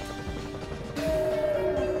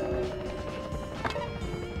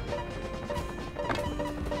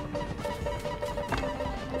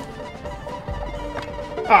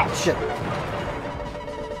 Ah, shit.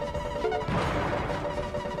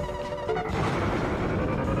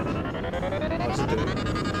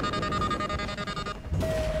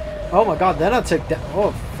 Oh my god, then I take that.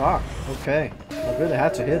 Oh, fuck. Okay. I really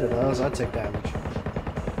had to hit it, else I'd take damage.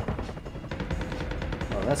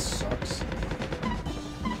 Oh, that sucks.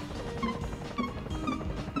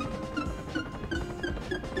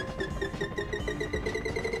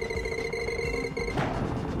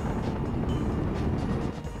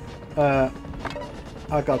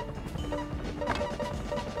 I got...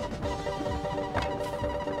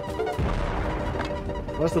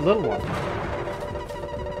 Where's the little one?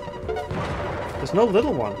 There's no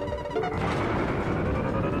little one.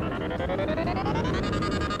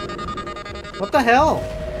 What the hell?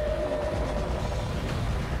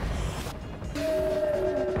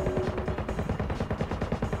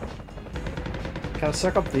 Can I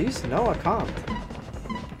suck up these? No, I can't.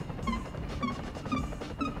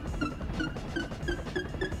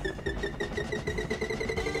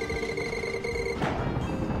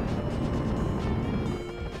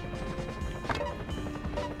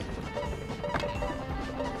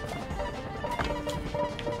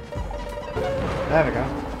 There we go.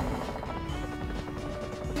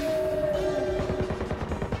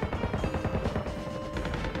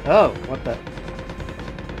 Oh, what the?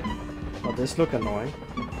 Oh, this look annoying.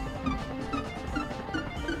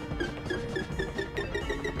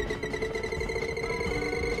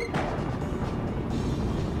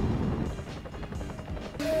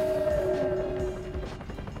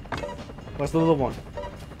 Where's the little one?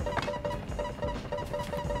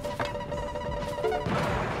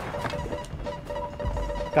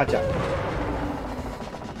 Gotcha.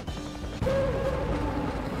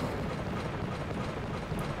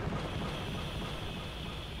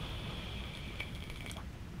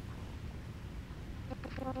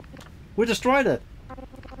 We destroyed it!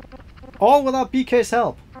 All without BK's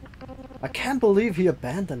help! I can't believe he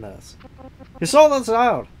abandoned us. He sold us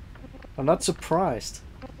out! I'm not surprised.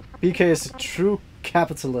 BK is a true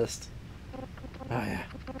capitalist. Oh yeah.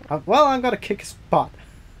 Well, I'm gonna kick his butt.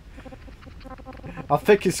 I'll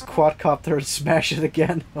pick his quadcopter and smash it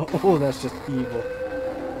again. Oh, that's just evil.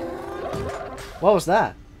 What was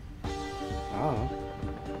that? Oh.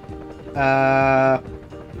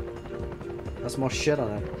 That's more shit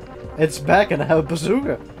on it. It's back and I have a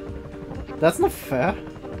bazooka. That's not fair.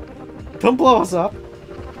 Don't blow us up.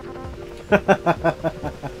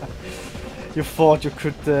 You thought you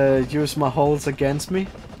could use my holes against me?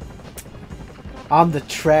 I'm the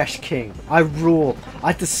Trash King. I rule.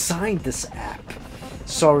 I designed this app.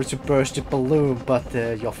 Sorry to burst your balloon, but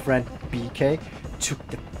your friend BK took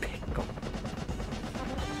the pickle.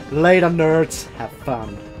 Later, nerds. Have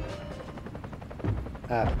fun.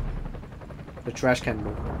 The trash can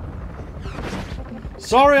move.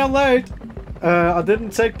 Sorry I'm late. I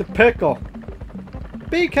didn't take the pickle.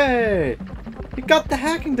 BK! You got the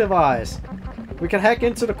hacking device. We can hack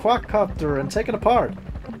into the quadcopter and take it apart.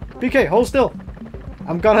 BK, hold still.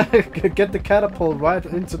 I'm gonna get the catapult right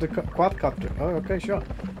into the quadcopter. Oh, okay, sure.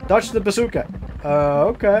 Dodge the bazooka.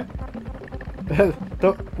 Okay.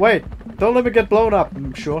 Wait, don't let me get blown up.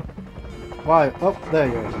 I'm sure. Why? Oh, there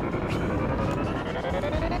you go.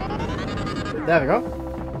 There we go.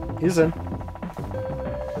 He's in.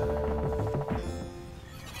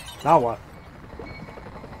 Now what?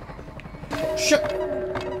 Oh, shit!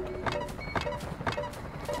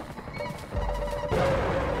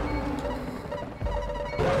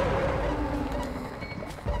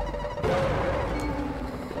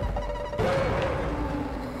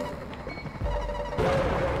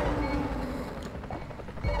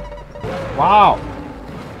 Wow!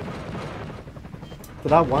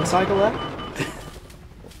 Did I have one cycle left?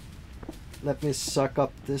 Let me suck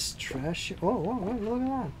up this trash. Oh, whoa, look at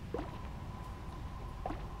that.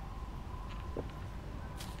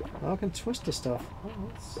 Oh, I can twist the stuff. Oh,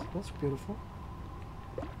 that's beautiful.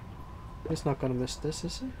 He's not gonna miss this,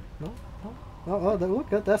 is he? No? No? Oh, look,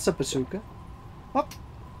 that's a bazooka. Oh!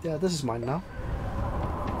 Yeah, this is mine now.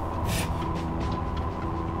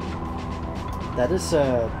 That is,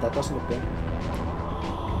 that doesn't look good.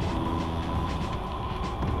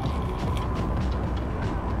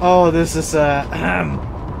 Oh, this is,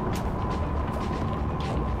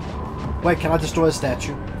 Wait, can I destroy a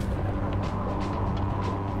statue?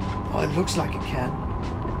 Oh, it looks like it can.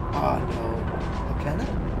 Oh, no. Oh, can it?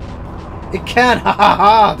 It can! Ha ha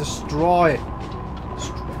ha! Destroy!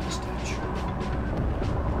 Destroy the statue.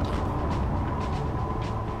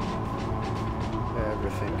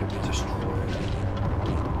 Everything can be destroyed.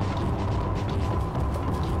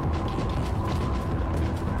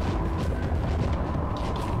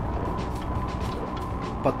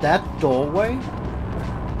 But that doorway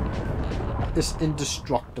is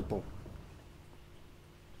indestructible.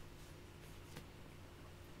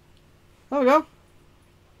 There we go.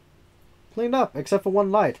 Cleaned up, except for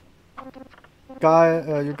one light.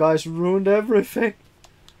 You guys ruined everything.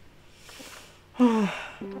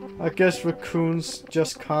 I guess raccoons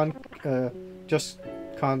just can't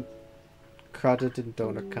cut it in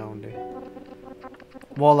Donut County.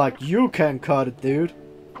 More like you can cut it, dude.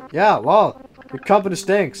 Yeah, well, your company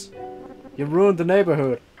stinks. You ruined the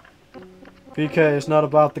neighborhood. BK, it's not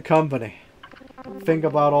about the company. Think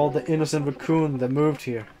about all the innocent raccoon that moved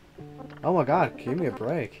here. Oh my god, give me a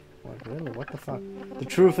break. Like, really? What the fuck? The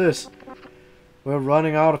truth is, we're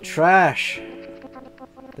running out of trash.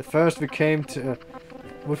 We first came to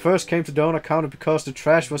Donut County because the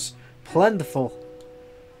trash was plentiful.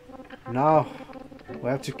 Now we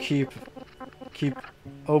have to keep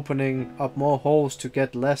opening up more holes to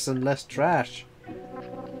get less and less trash.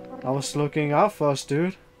 I was looking out for us,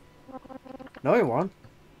 dude. No, you weren't.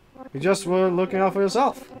 You just were looking out for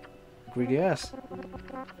yourself. Greedy ass.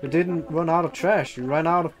 You didn't run out of trash. You ran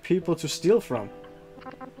out of people to steal from.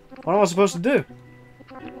 What am I supposed to do?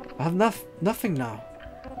 I have nothing now.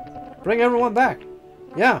 Bring everyone back.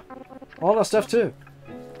 Yeah. All that stuff too.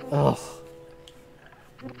 Ugh.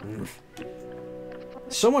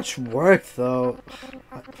 So much work though.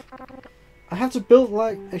 I have to build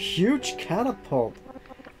like a huge catapult.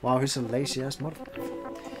 Wow, he's a lazy ass motherfucker.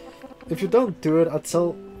 If you don't do it, I'll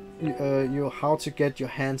tell you how to get your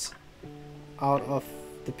hands out of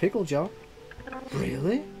the pickle jar.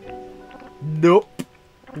 Really? Nope.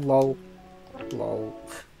 Lol. Lol.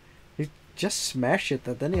 You just smash it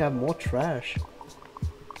and then you have more trash.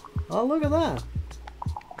 Oh, look at that.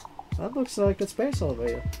 That looks like a space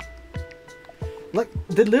elevator. Like,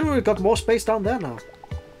 they literally got more space down there now.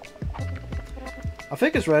 I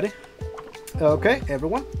think it's ready. Okay,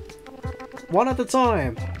 everyone. One at a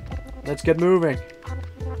time. Let's get moving.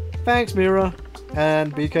 Thanks, Mira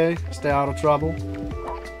and BK. Stay out of trouble.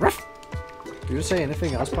 Ruff. Do you say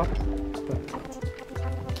anything else, Pop?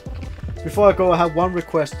 Before I go, I have one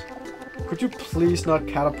request. Could you please not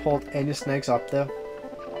catapult any snakes up there?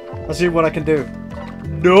 I'll see what I can do.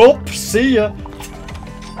 Nope. See ya.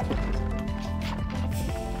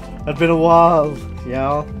 It's been a while.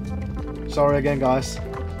 Yeah. Sorry again, guys.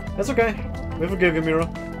 That's okay. We forgive you, Mira.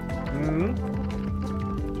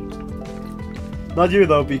 Not you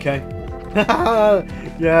though, BK.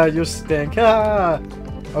 Yeah, you stink.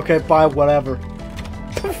 Okay, bye, whatever.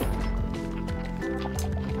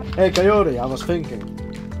 Hey, Coyote, I was thinking.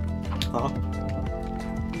 Huh?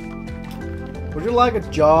 Would you like a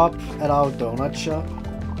job at our donut shop?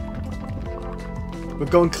 We're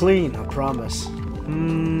going clean, I promise.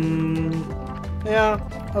 Yeah,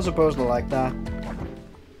 I suppose I like that.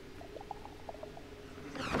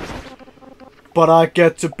 But I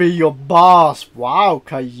get to be your boss. Wow,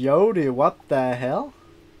 Coyote, what the hell?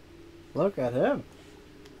 Look at him.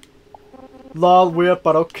 Lol, weird,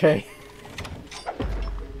 but okay.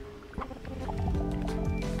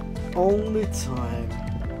 Only time.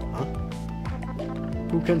 Huh?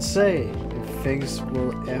 Who can say if things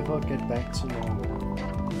will ever get back to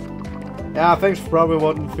normal? Yeah, things probably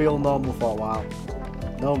wouldn't feel normal for a while.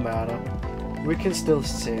 No matter. We can still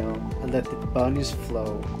sail and let the bunnies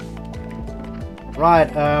flow.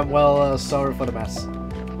 Right, well, sorry for the mess.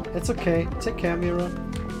 It's okay. Take care, Mira.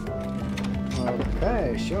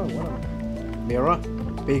 Okay, sure, whatever. Mira?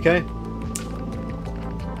 BK?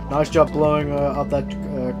 Nice job blowing up that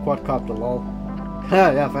quadcopter, lol.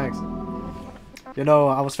 Yeah, thanks. You know,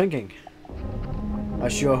 I was thinking. I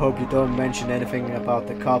sure hope you don't mention anything about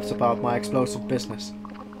the cops about my explosive business.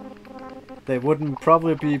 They wouldn't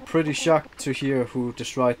probably be pretty shocked to hear who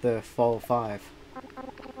destroyed the Fall 5.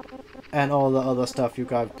 And all the other stuff you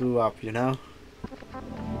guys blew up, you know?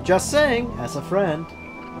 Just saying, as a friend.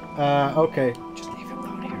 Okay, just leave him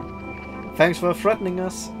down here. Thanks for threatening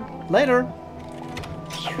us. Later!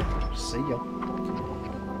 See ya.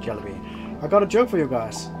 Jellybean. I got a joke for you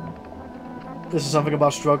guys. This is something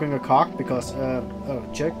about stroking a cock because,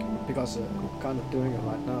 chick, because I'm kind of doing it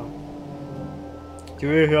right now. Do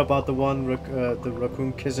you hear about the one, the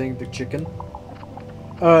raccoon kissing the chicken?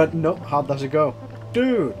 No, how does it go?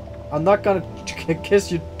 Dude! I'm not gonna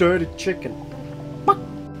kiss you, dirty chicken.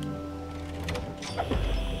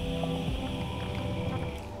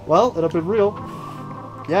 Well, it'll be real.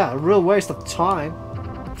 Yeah, a real waste of time.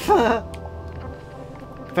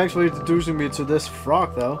 Thanks for introducing me to this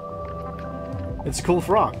frog, though. It's a cool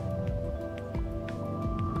frog.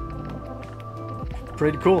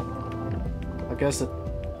 Pretty cool. I guess it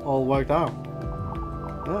all worked out.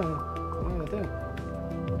 Yeah, it did.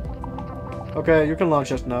 Okay, you can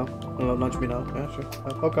launch us now. Launch me now. Yeah, sure.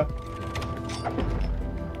 Okay.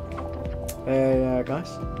 Hey,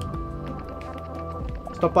 guys.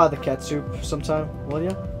 Stop by the cat soup sometime, will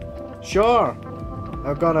ya? Sure!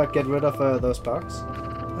 I'm gonna get rid of those bugs.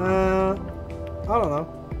 I don't know.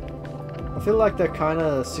 I feel like they're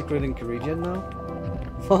kinda a secret ingredient now.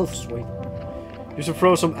 Oh, sweet. You should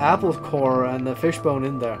throw some apple core and a fishbone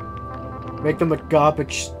in there. Make them a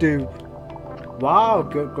garbage stew. Wow,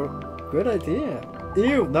 good idea.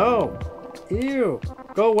 Ew, no. Ew!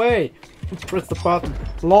 Go away! Press the button.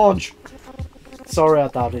 Launch! Sorry I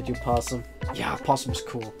doubted you, Possum. Yeah, Possum's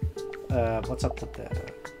cool. What's up with the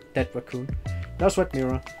dead raccoon? No sweat,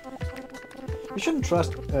 Mira. You shouldn't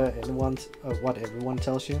trust anyone what everyone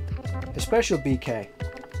tells you. Especially BK.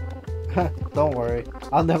 Don't worry,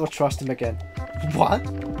 I'll never trust him again. What?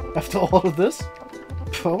 After all of this?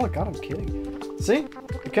 Oh my god, I'm kidding. See?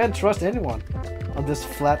 You can't trust anyone on this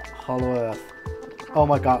flat, hollow earth. Oh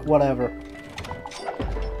my god, whatever.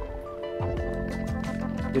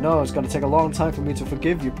 You know, it's gonna take a long time for me to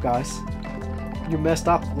forgive you guys. You messed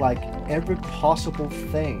up like every possible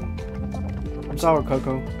thing. I'm sorry,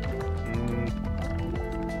 Coco.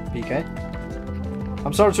 BK?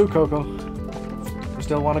 I'm sorry too, Coco. You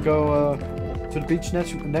still want to go to the beach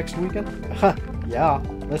next weekend? Yeah,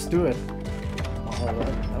 let's do it. Alright,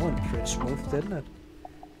 that went pretty smooth, didn't it?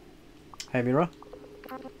 Hey, Mira.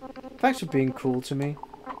 Thanks for being cool to me.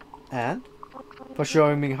 And for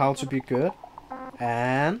showing me how to be good.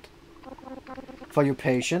 And for your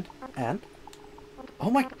patient. And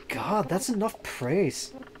oh my god, that's enough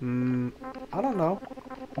praise. I don't know.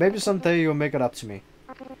 Maybe someday you'll make it up to me.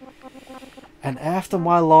 And after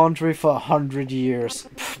my laundry for 100 years,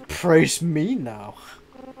 praise me now.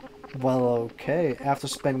 Well, okay. After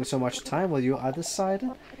spending so much time with you, I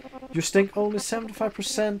decided you stink only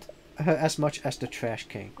 75% as much as the trash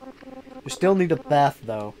king. You still need a bath,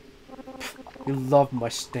 though. You love my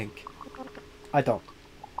stink. I don't.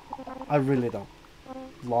 I really don't.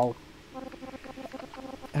 Lol.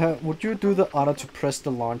 Would you do the honor to press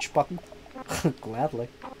the launch button? Gladly.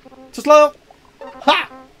 Too slow! Ha!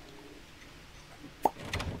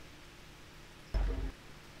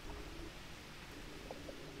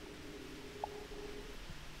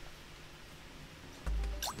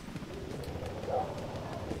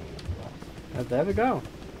 And there we go.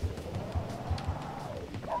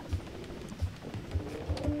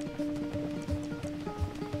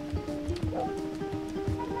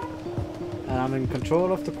 And I'm in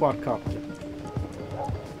control of the quadcopter.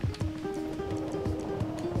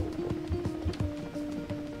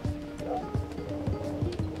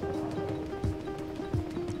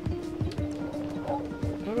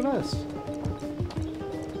 Look at this.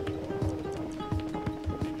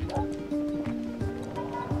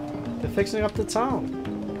 They're fixing up the town.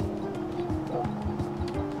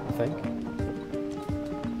 I think.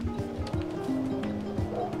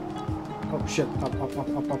 Oh shit, up.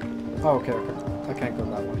 Oh, okay. I can't go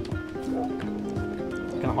that way.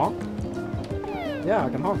 Can I honk? Yeah, I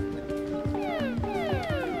can honk.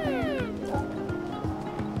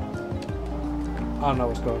 I don't know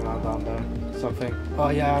what's going on down there. Something. Oh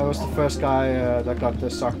yeah, I was the first guy that got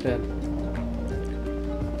sucked in.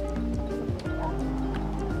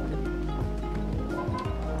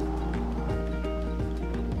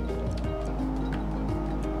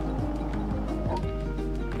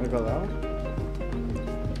 Can I go that way?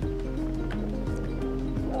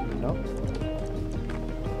 No.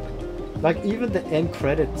 Like, even the end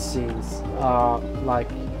credit scenes are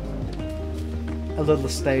like a little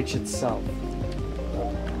stage itself.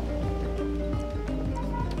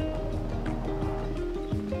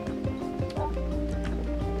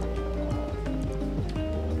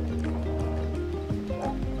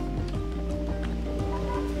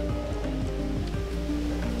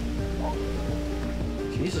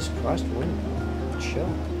 Jesus Christ, William. Chill.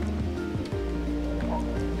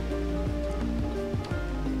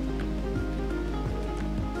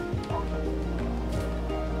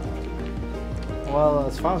 Well,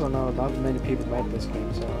 as far as I know, not many people made this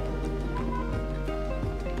game, so...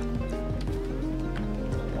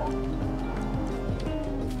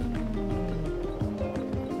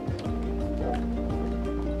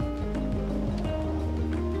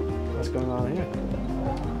 What's going on here?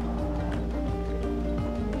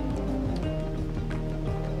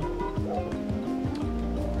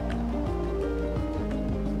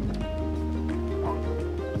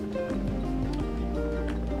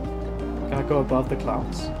 Can I go above the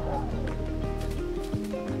clouds?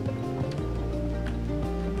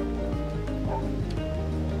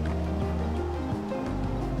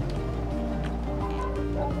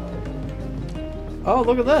 Oh,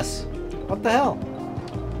 look at this! What the hell?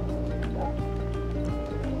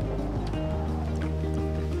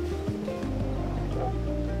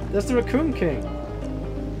 There's the Raccoon King!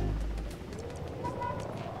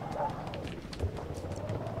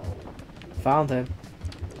 Found him.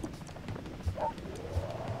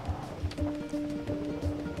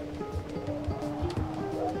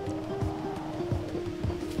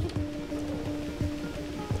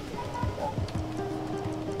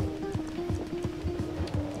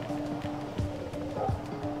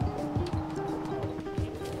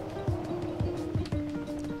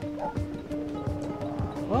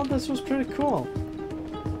 this was pretty cool.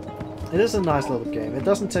 It is a nice little game. It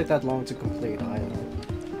doesn't take that long to complete either.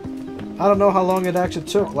 I don't know how long it actually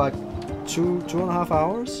took, like 2.5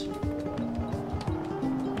 hours?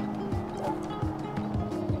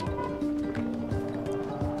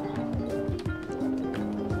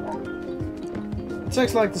 It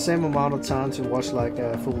takes like the same amount of time to watch like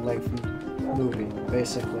a full-length movie,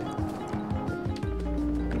 basically.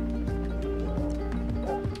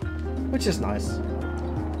 Which is nice.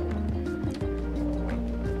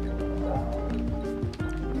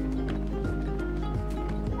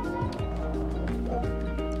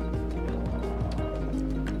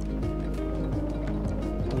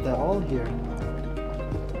 And they're all here.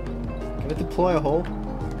 Can we deploy a hole?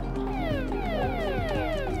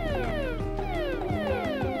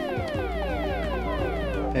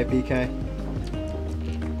 Hey BK.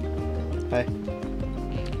 Hey.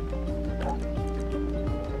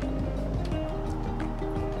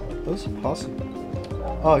 Who's posse?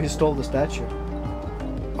 Oh, he stole the statue.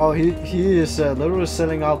 Oh, he is literally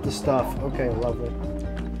selling out the stuff. Okay, lovely.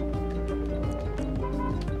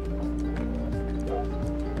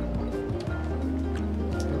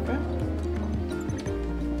 Okay.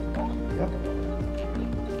 Yep.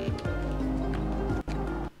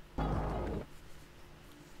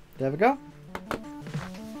 There we go.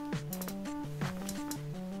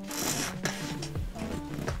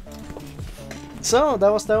 So,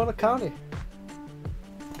 that was Delaware County.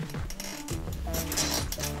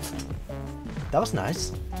 That was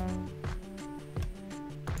nice.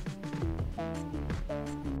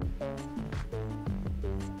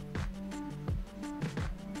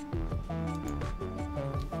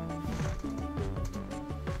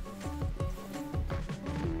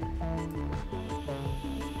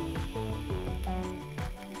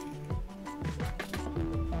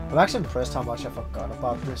 I'm actually impressed how much I forgot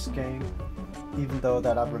about this game, even though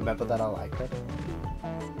that I remember that I liked it.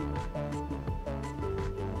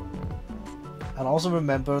 And also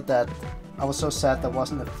remember that I was so sad that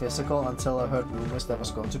wasn't a physical until I heard rumors that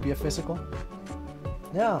was going to be a physical.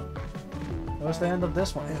 Yeah, that was the end of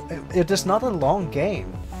this one. It is not a long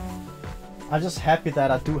game. I'm just happy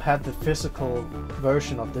that I do have the physical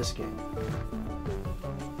version of this game.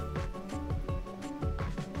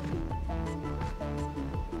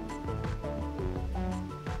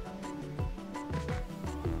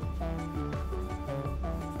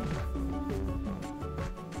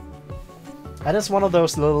 And it's one of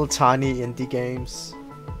those little tiny indie games.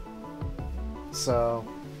 So...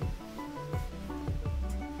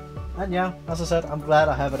 And yeah, as I said, I'm glad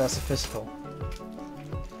I have it as a physical.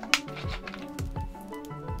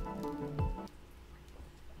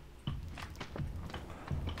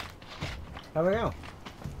 There we go.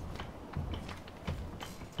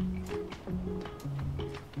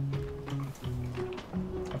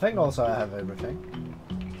 I think also I have everything.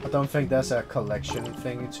 I don't think there's a collection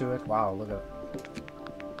thing to it. Wow, look at...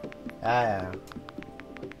 Yeah.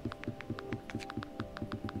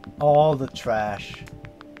 All the trash.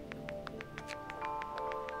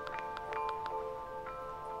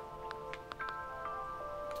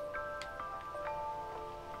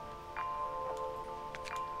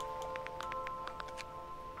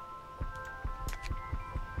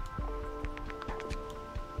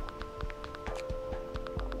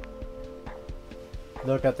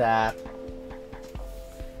 Look at that.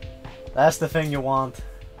 That's the thing you want.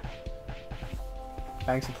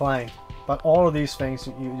 Thanks for playing. But all of these things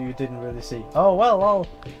you didn't really see. Oh, well,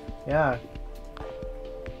 yeah.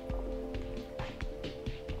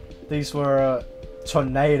 These were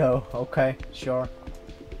tornado. Okay, sure.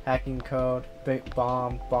 Hacking code, big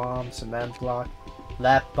bomb, cement block,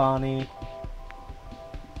 lap bunny.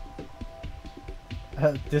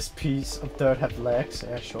 This piece of dirt have legs.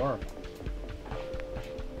 Yeah, sure.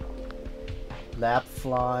 Lap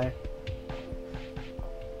fly.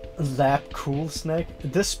 Lap cool snake.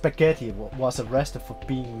 This spaghetti was arrested for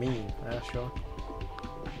being mean. Yeah, sure.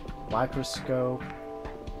 Microscope.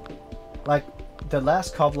 Like the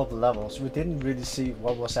last couple of levels, we didn't really see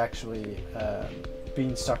what was actually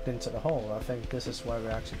being sucked into the hole. I think this is where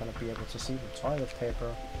we're actually going to be able to see the toilet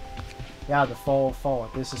paper. Yeah, the fall.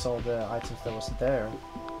 This is all the items that was there.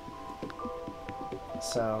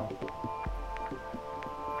 So.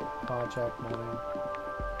 Project money.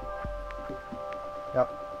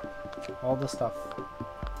 Yep. All the stuff.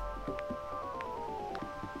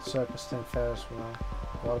 Circus tin, Ferris wheel,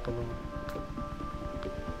 water balloon.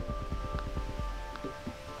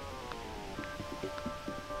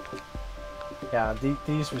 Yeah,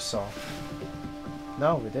 these we saw.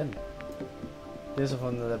 No, we didn't. These are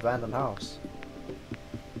from the abandoned house.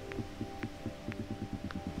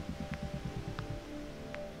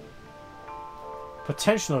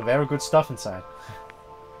 Potentially very good stuff inside.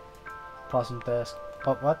 Possum desk.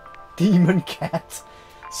 Oh, what? Demon cat.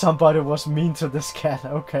 Somebody was mean to this cat.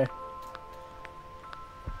 Okay.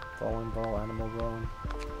 Bowling ball, animal bone.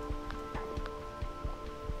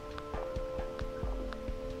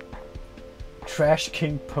 Trash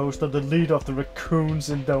King poster, the leader of the raccoons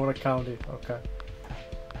in Donut County. Okay.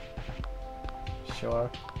 Sure.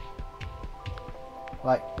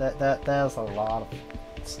 Like, there's a lot of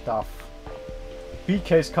stuff.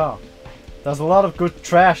 BK's car. There's a lot of good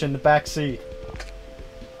trash in the back seat.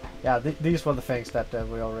 Yeah, these were the things that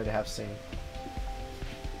we already have seen.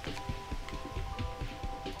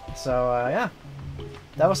 So, yeah.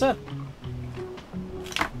 That was it.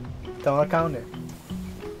 Donut County.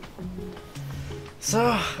 So,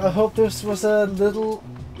 I hope this was a little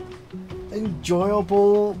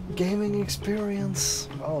enjoyable gaming experience.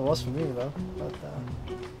 Well, it was for me though. But,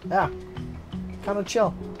 yeah. Kind of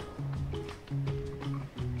chill.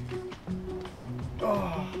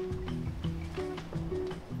 Oh.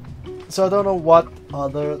 So I don't know what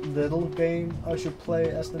other little game I should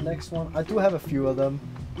play as the next one. I do have a few of them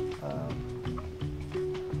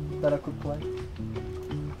that I could play.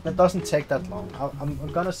 That doesn't take that long. I'm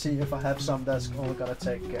gonna see if I have some that's only gonna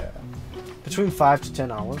take between 5 to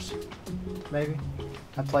 10 hours, maybe.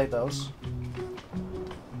 I play those,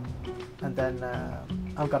 and then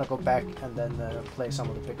I'm gonna go back and then play some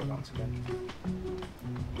of the bigger ones again.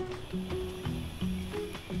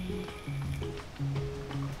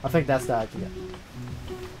 I think that's the idea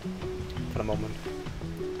for the moment.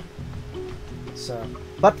 So,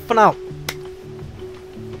 but for now,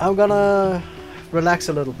 I'm gonna relax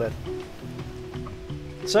a little bit.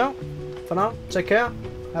 So, for now, take care,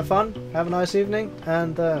 have fun, have a nice evening,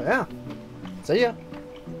 and yeah, see ya.